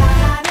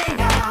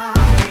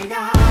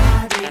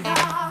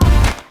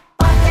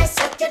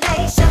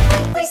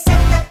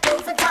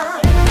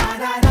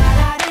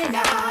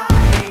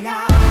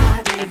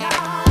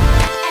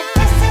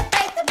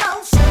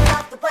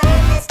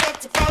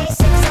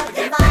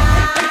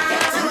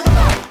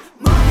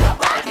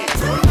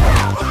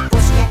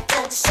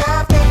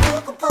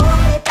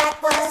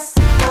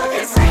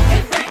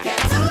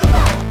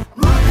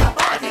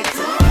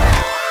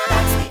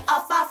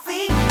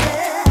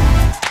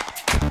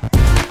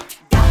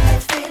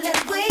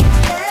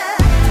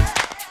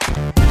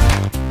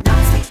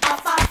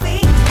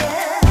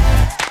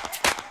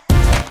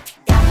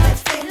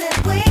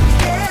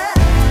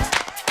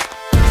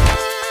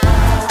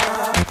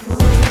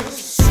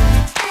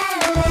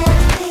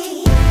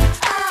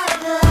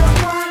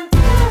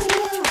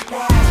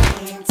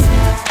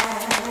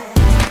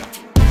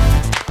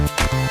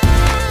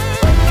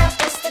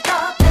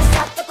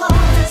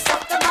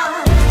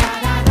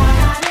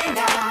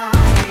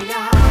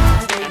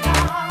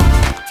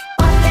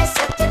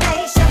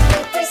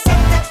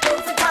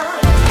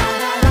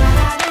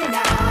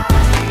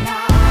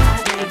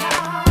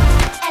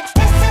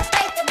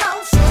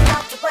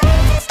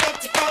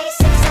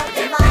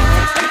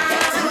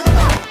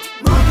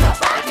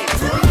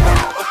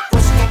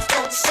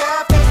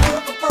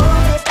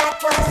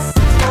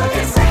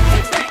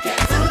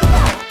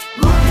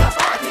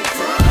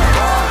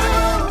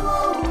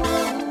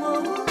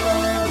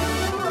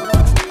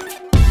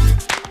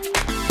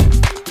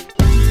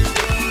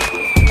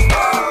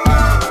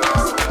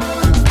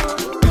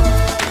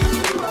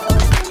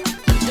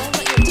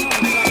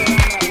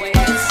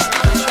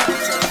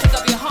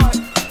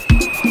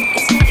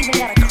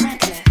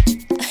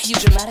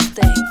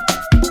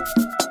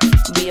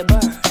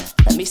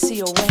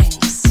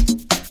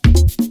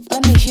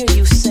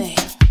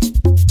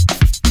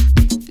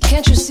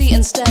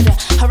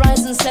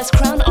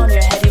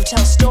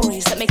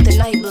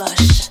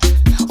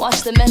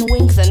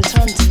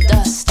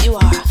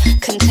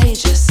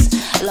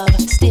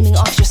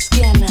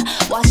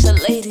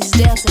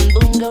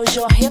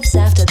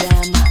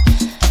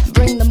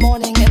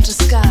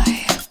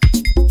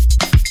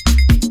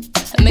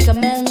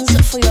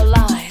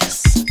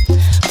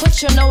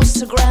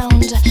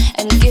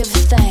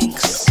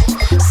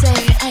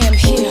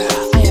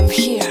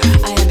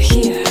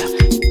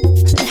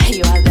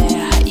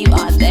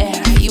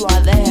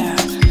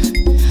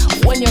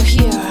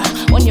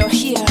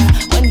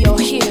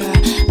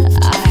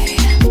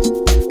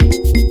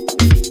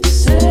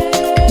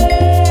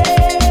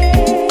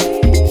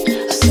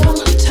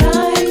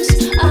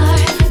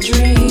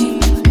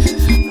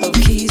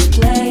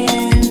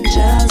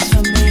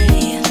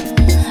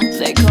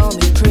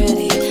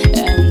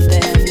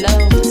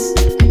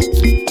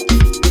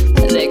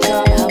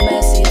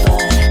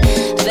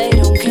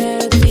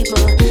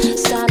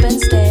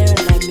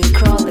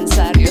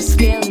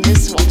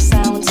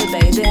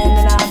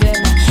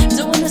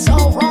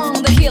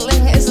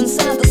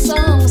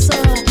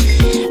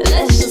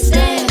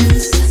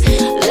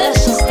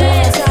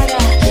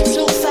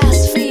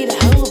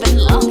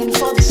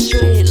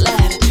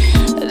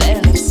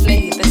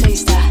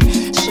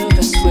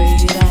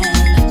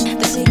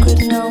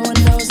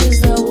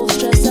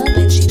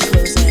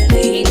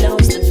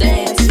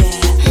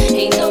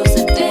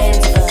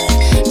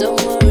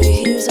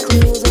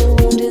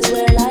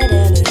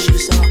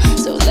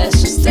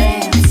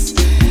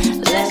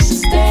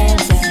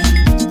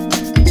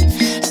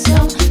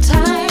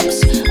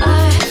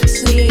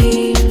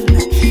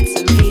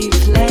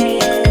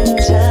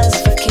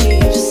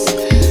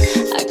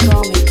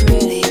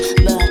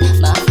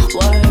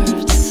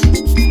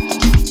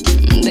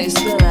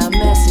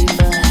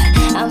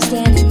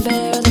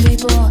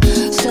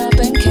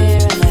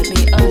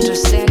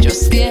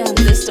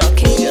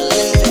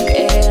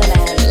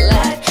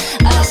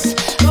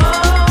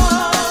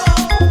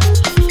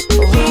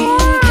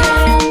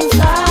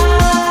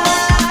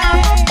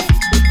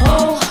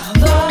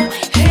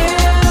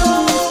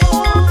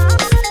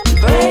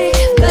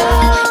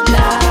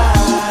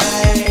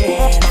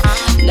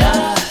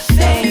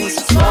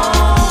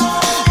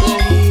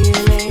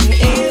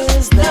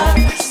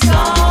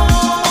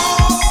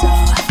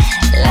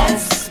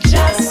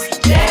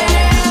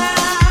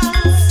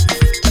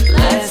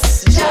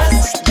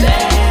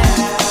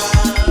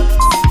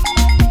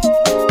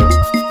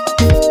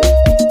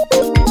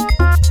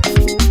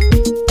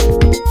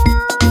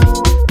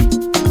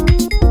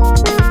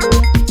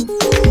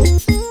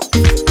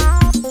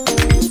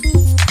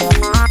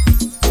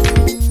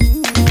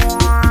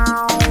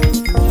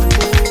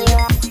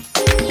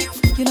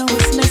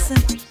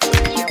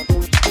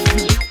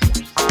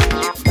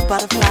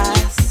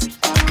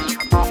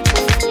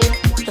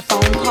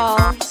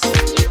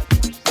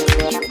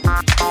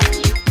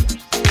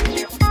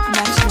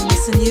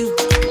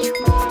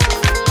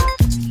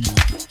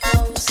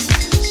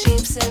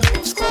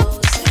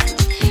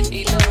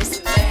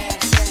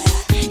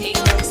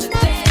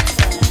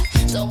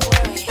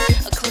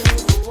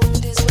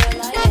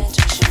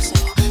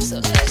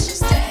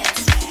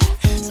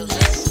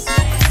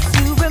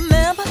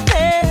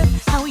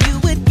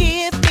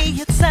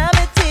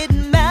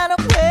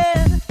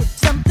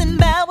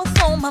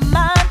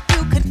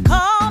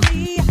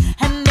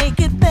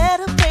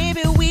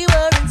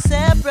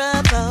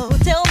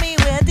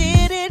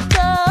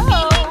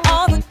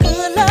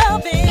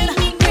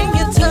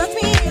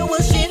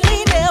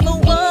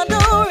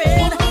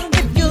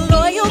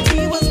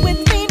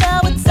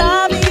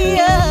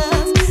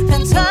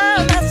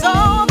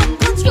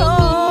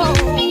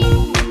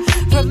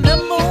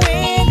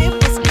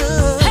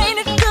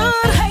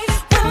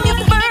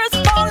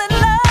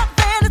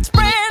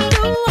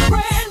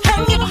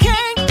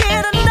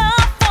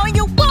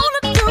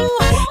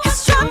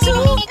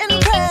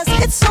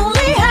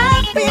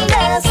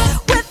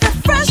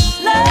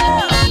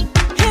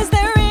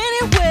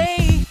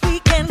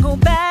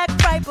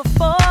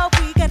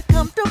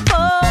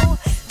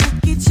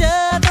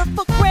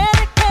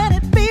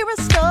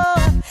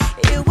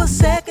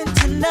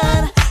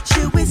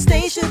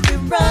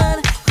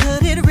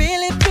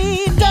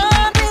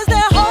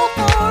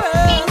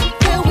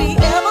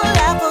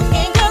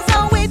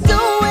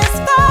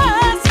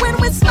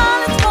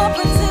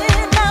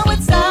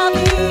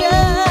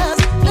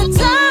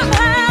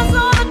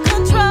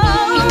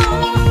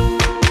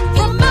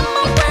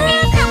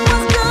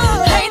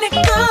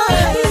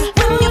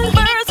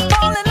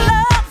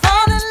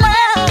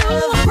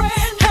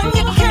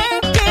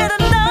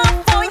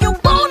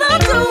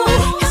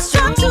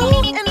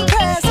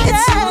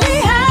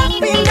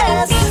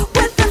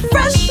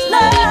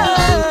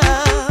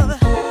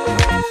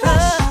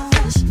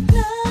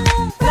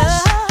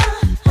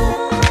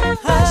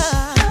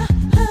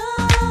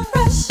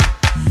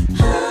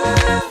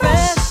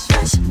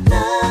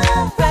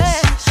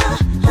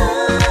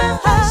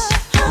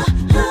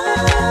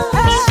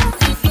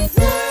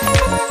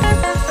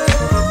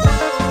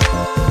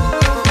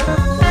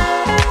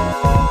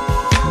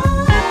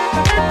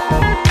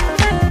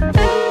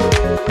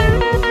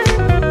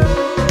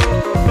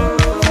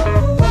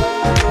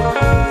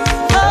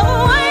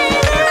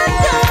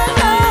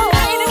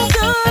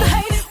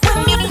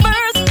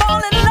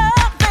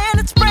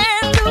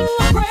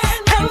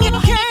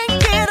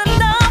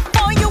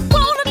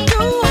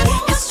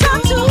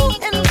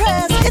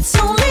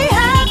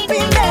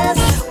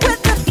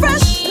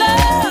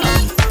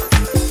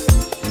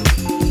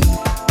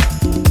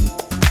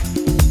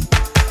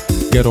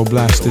 Ghetto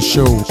Blaster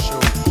Show.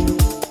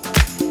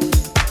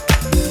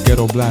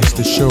 Ghetto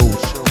Blaster Show.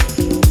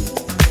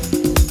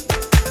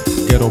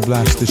 Ghetto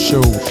Blaster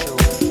Show.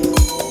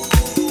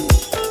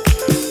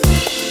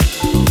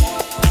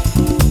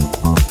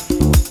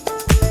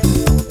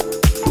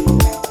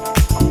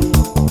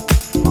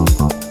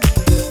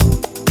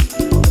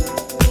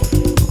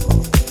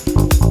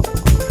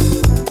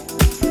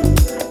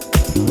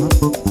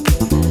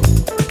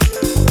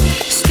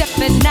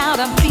 Stepping out,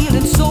 I'm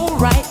feeling so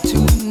right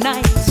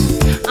tonight.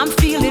 I'm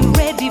feeling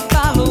ready,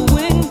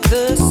 following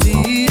the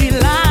city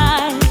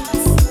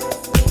lights.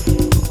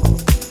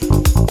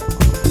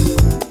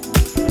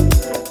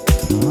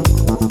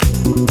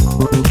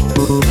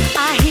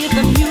 I hear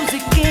the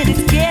music and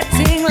it's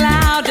getting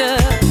louder.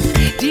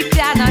 Deep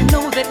down, I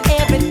know that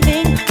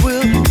everything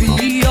will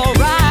be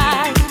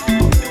alright.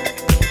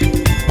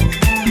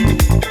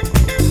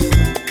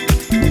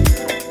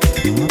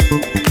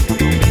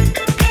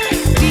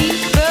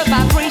 Deeper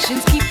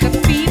vibrations keep the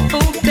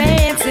people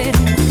dancing.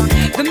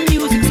 The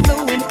music's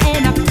flowing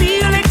and I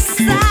feel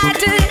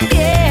excited,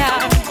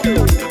 yeah.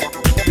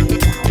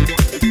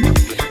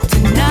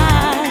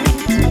 Tonight.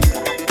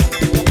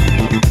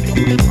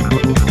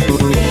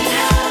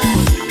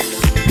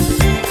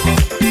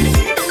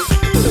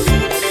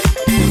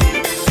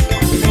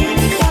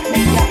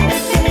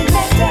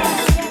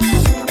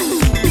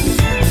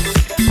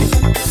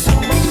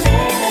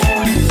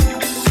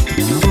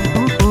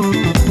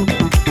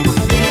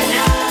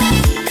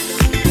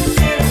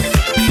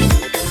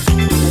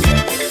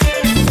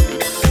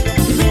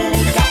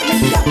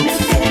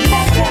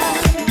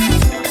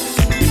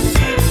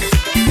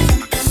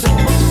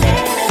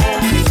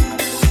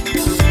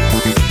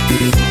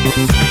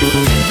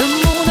 The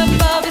moon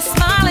above is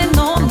smiling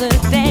on the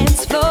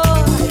dance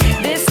floor.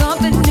 There's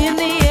something in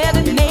the air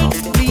that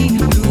makes me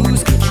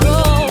lose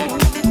control.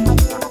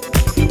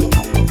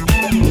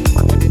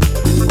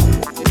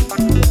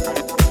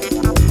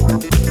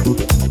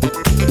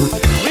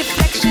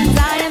 Reflections I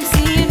am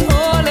seeing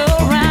all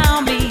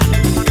around me,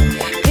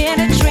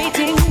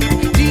 penetrating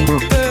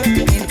deeper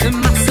into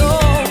my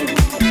soul.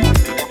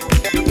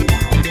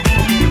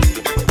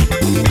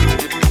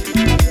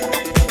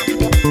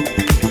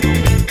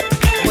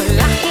 Well,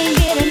 I can't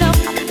get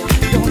enough,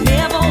 don't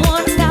ever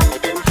wanna stop.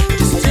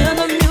 Just turn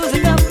the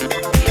music up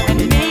and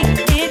make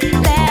it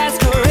last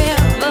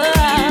forever.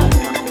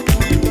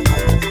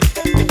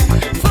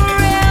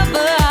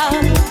 Forever,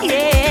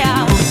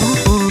 yeah.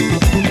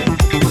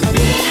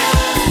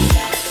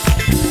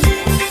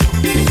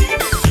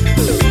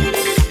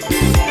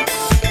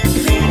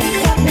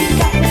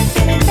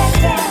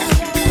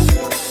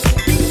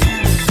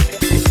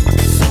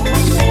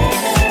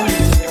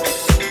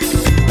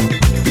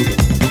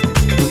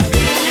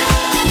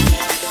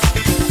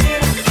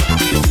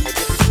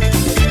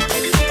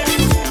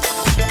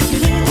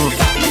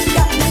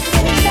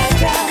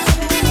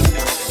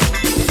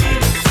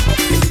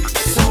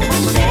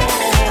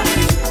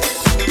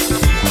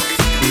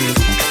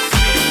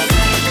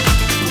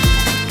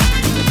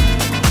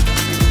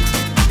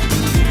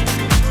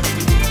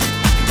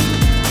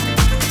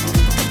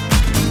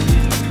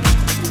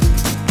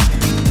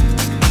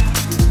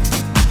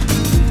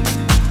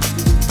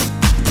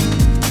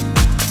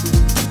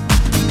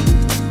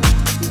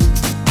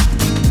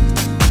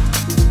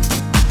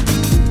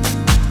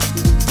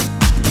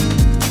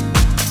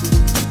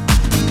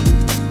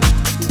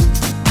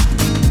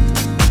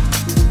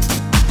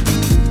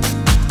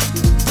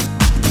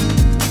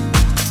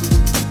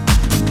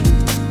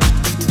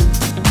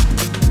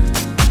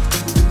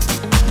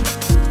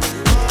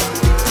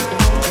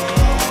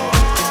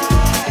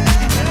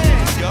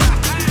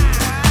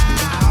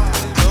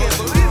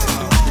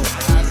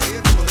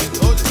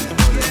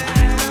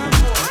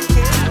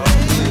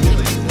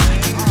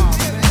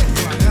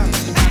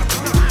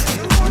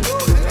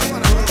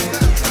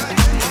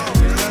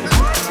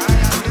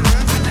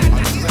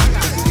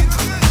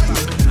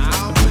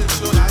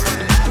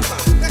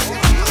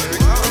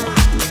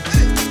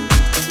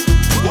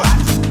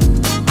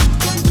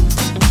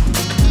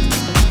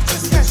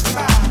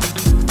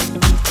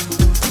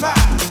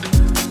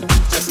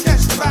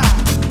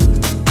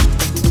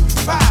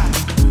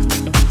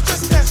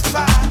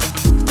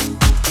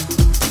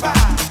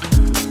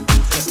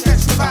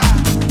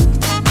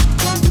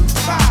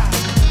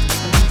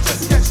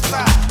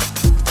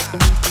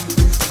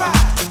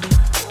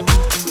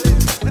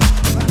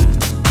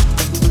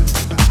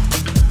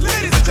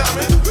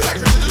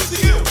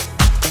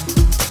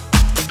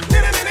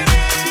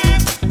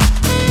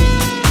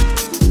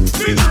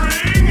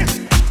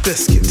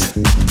 Biscuit,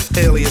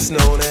 alias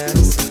known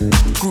as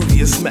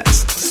Grooviest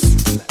Maximus.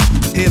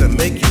 Here to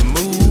make you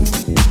move,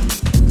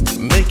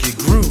 make you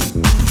groove.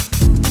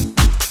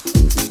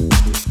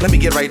 Let me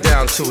get right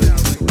down to it.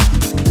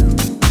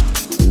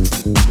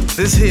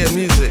 This here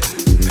music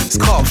is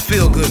called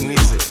feel-good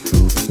music.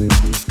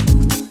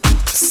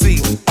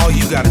 See, all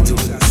you gotta do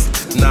is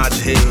nod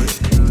your head,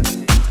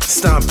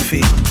 stomp your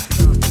feet,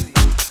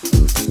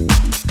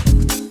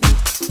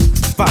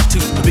 vibe to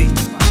the beat.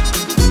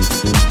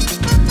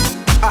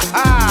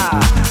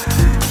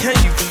 Can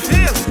you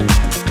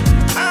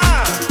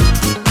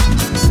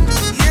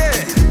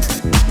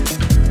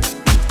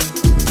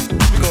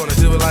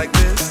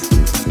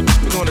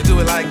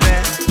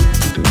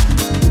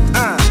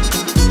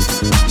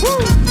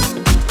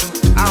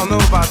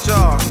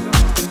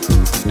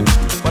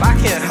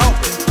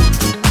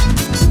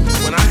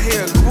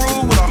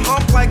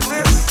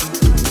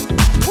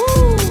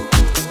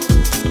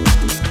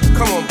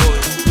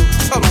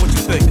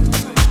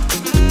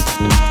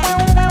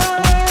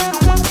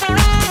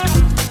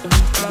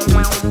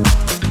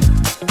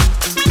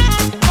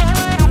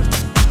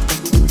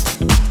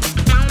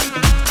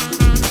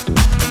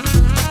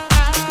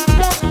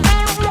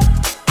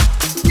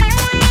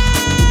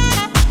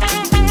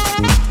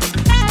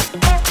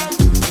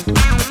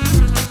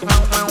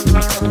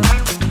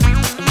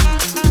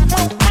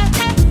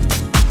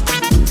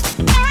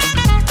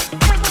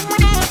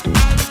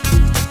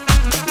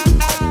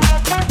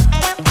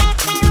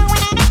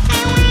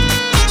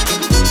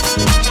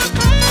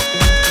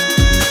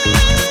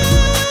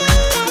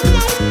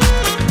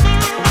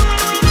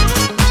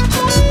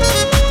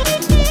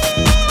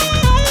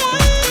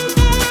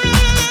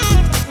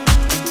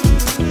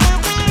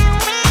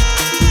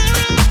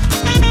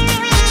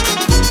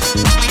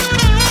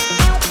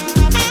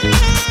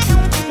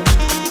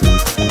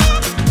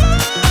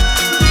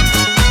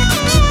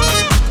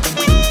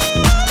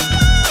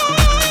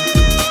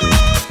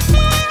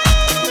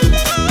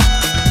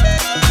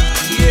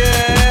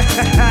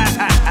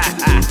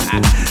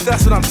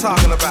That's what I'm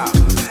talking about.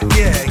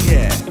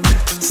 Yeah.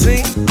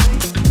 See?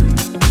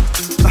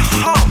 The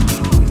hump.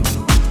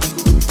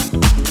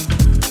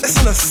 It's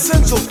an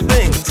essential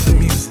thing to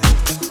music.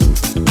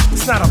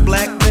 It's not a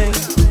black thing.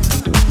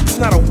 It's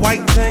not a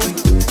white thing.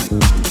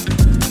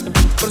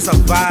 But it's a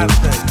vibe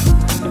thing.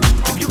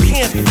 If you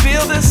can't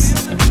feel this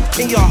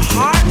in your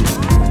heart,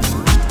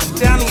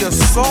 down in your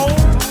soul,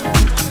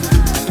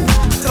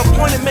 to the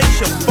point it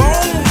makes your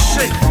bones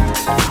shake.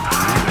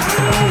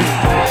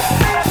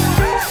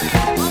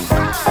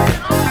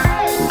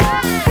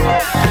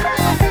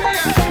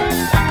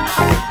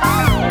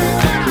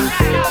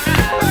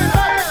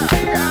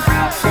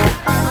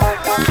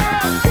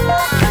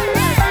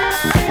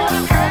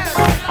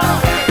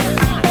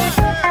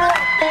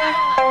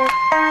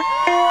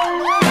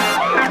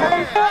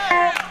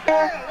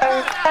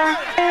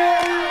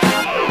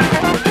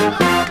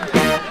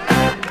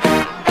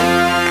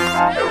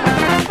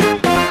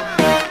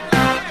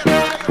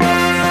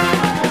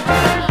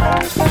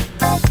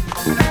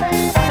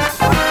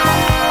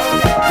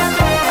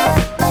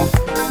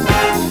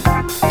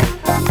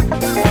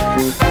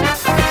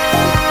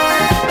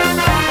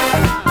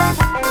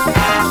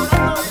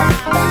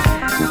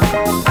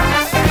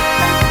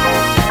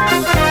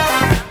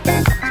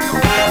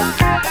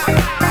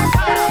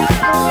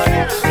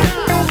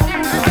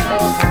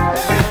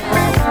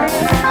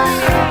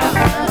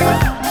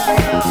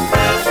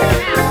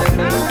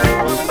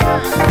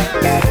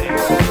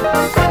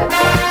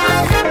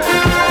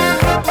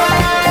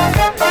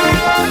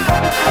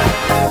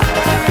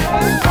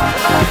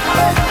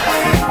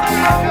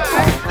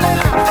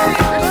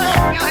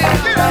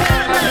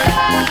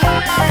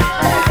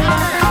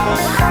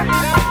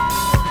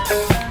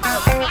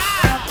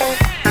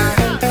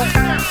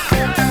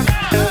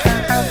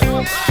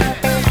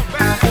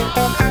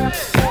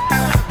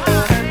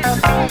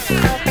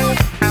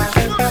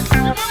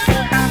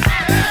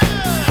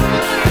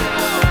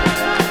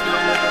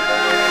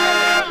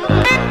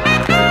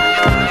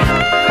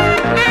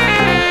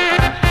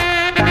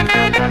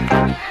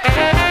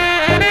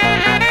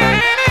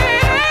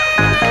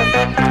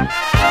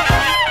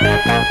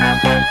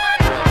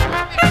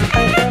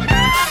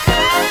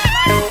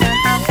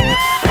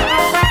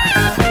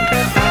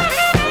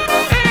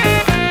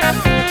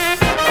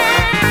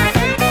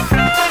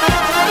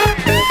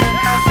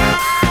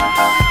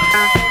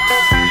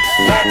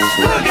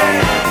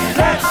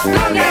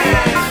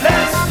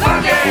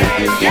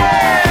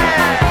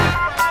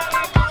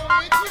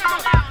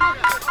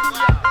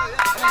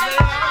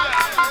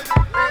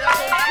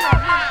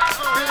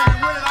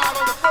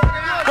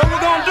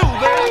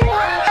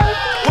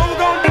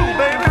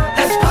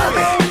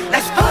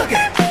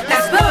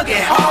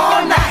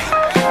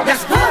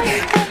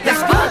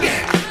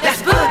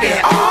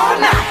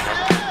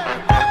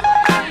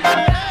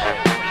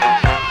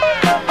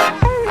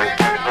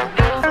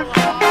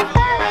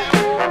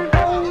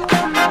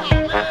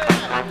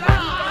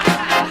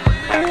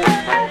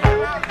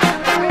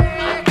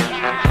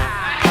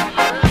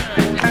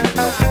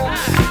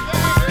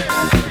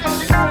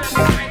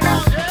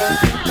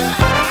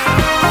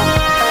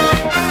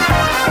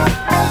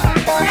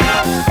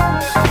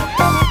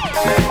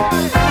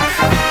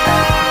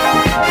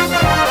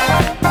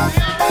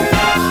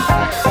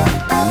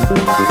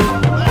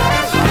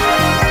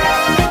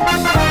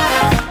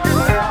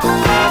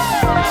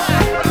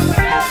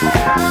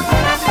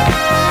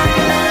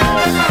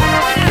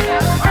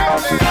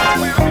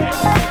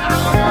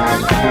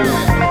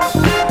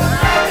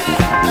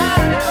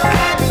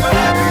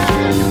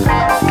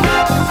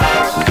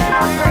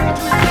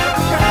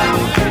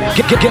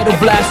 Ghetto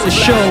Blaster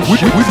Show.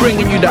 We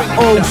bringing you the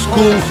old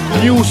school,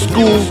 new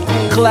school,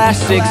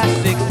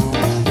 classics.